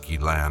dusky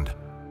land,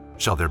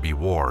 shall there be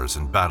wars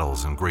and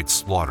battles and great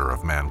slaughter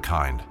of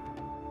mankind,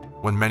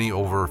 when many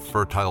over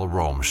fertile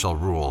Rome shall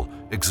rule,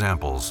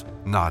 examples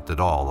not at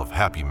all of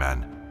happy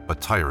men,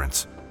 but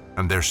tyrants,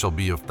 and there shall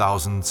be of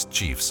thousands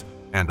chiefs,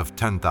 and of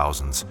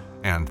 10,000s,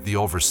 and the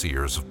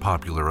overseers of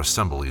popular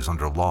assemblies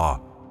under law.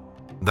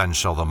 Then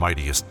shall the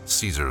mightiest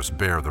Caesars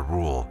bear the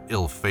rule,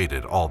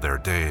 ill-fated all their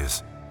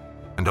days.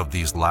 And of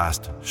these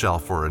last shall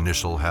for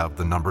initial have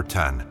the number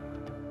 10.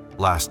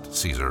 Last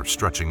Caesar,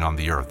 stretching on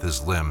the earth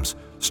his limbs,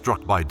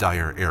 struck by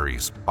dire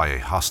Ares, by a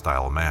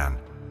hostile man,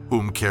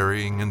 whom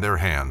carrying in their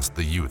hands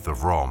the youth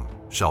of Rome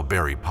shall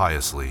bury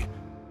piously,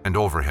 and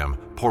over him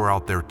pour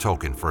out their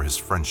token for his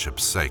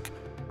friendship's sake,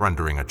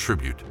 rendering a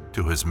tribute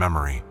to his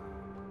memory.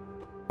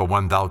 But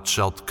when thou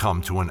shalt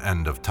come to an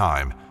end of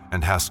time,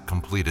 and hast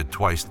completed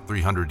twice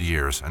 300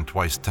 years and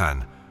twice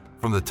 10,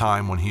 from the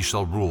time when he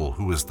shall rule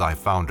who is thy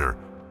founder,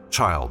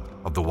 child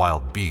of the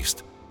wild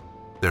beast,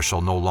 there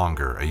shall no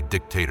longer a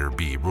dictator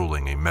be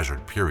ruling a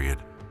measured period,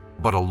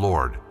 but a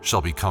lord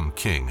shall become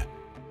king,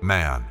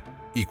 man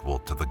equal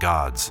to the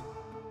gods.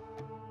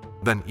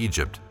 Then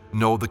Egypt,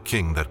 know the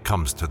king that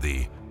comes to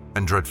thee,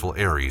 and dreadful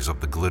Ares of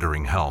the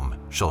glittering helm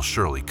shall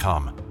surely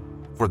come.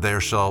 For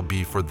there shall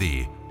be for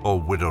thee, O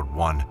widowed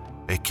one,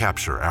 a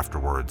capture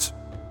afterwards.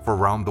 For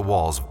round the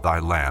walls of thy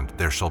land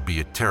there shall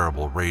be a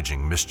terrible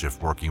raging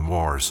mischief-working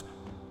wars.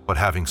 But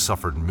having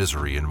suffered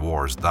misery in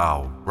wars,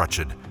 thou,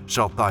 wretched,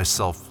 shalt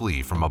thyself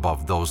flee from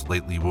above those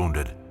lately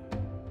wounded.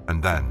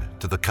 And then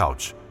to the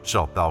couch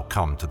shalt thou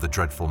come to the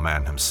dreadful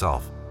man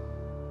himself.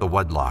 The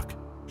wedlock,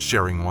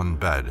 sharing one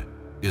bed,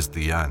 is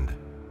the end.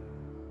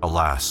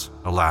 Alas,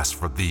 alas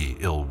for thee,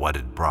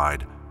 ill-wedded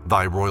bride,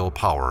 thy royal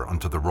power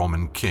unto the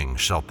Roman king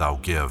shalt thou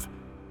give,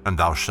 and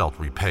thou shalt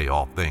repay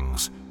all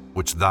things,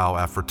 which thou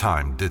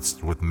aforetime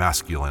didst with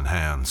masculine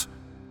hands.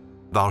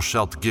 Thou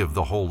shalt give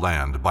the whole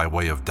land by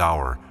way of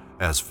dower,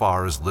 as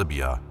far as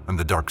Libya and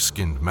the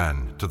dark-skinned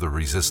men to the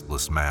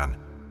resistless man.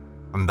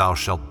 And thou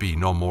shalt be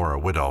no more a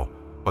widow,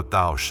 but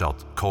thou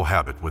shalt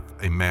cohabit with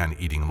a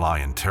man-eating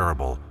lion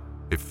terrible,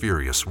 a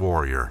furious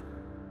warrior.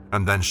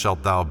 And then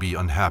shalt thou be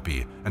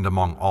unhappy and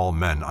among all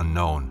men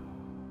unknown,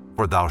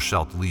 for thou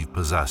shalt leave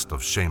possessed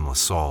of shameless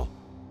soul,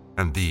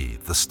 and thee,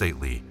 the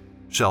stately,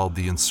 shall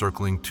the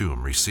encircling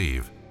tomb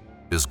receive,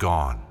 is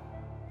gone,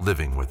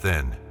 living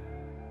within,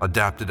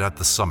 adapted at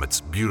the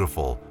summits,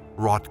 beautiful,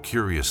 wrought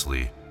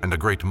curiously, and a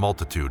great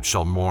multitude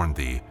shall mourn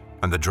thee,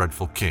 and the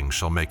dreadful king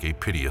shall make a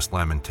piteous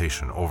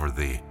lamentation over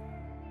thee.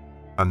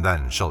 And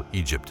then shall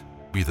Egypt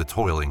be the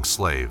toiling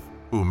slave,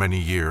 who many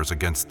years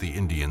against the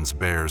Indians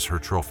bears her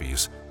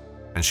trophies,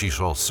 and she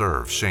shall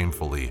serve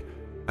shamefully,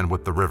 and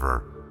with the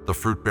river, the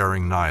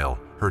fruit-bearing Nile,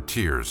 her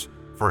tears,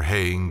 for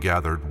haying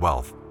gathered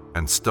wealth,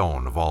 and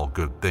stone of all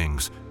good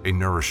things, a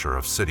nourisher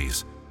of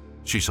cities,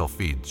 she shall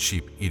feed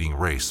sheep-eating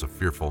race of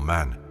fearful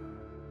men.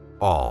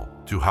 All,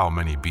 to how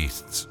many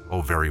beasts,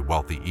 O very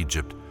wealthy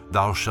Egypt,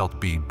 thou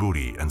shalt be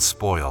booty and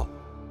spoil,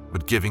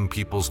 but giving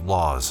peoples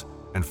laws,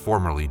 and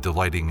formerly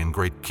delighting in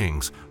great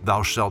kings,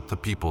 thou shalt to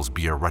peoples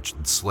be a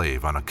wretched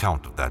slave on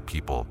account of that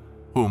people,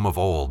 whom of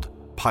old,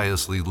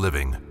 piously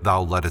living,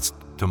 thou leddest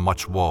to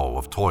much woe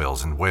of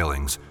toils and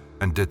wailings,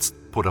 and didst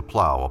put a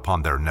plough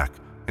upon their neck,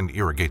 and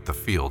irrigate the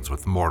fields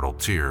with mortal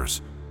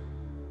tears.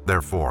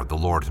 Therefore the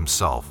Lord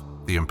himself,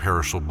 the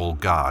imperishable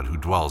God who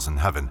dwells in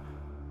heaven,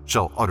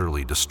 shall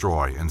utterly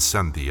destroy and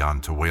send thee on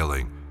to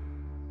wailing,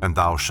 and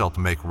thou shalt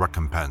make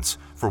recompense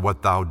for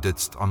what thou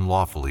didst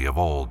unlawfully of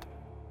old.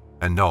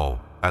 And know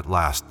at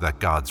last that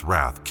God's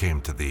wrath came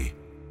to thee.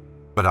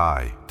 But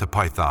I to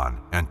Python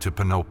and to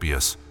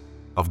Panopeus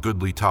of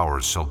goodly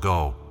towers shall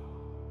go,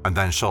 and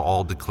then shall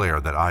all declare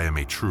that I am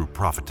a true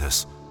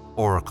prophetess,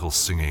 oracle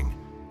singing,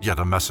 yet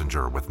a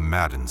messenger with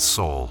maddened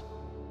soul.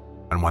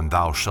 And when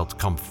thou shalt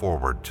come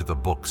forward to the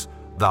books,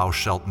 thou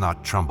shalt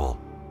not tremble,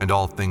 and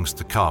all things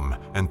to come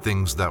and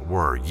things that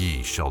were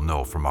ye shall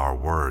know from our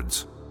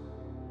words.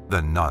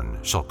 Then none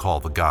shall call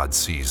the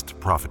God-seized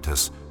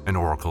prophetess an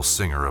oracle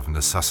singer of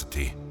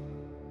necessity.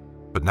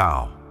 But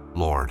now,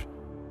 Lord,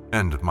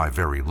 end my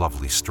very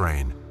lovely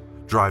strain,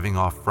 driving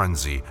off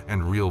frenzy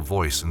and real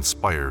voice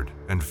inspired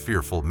and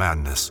fearful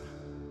madness,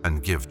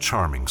 and give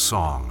charming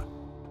song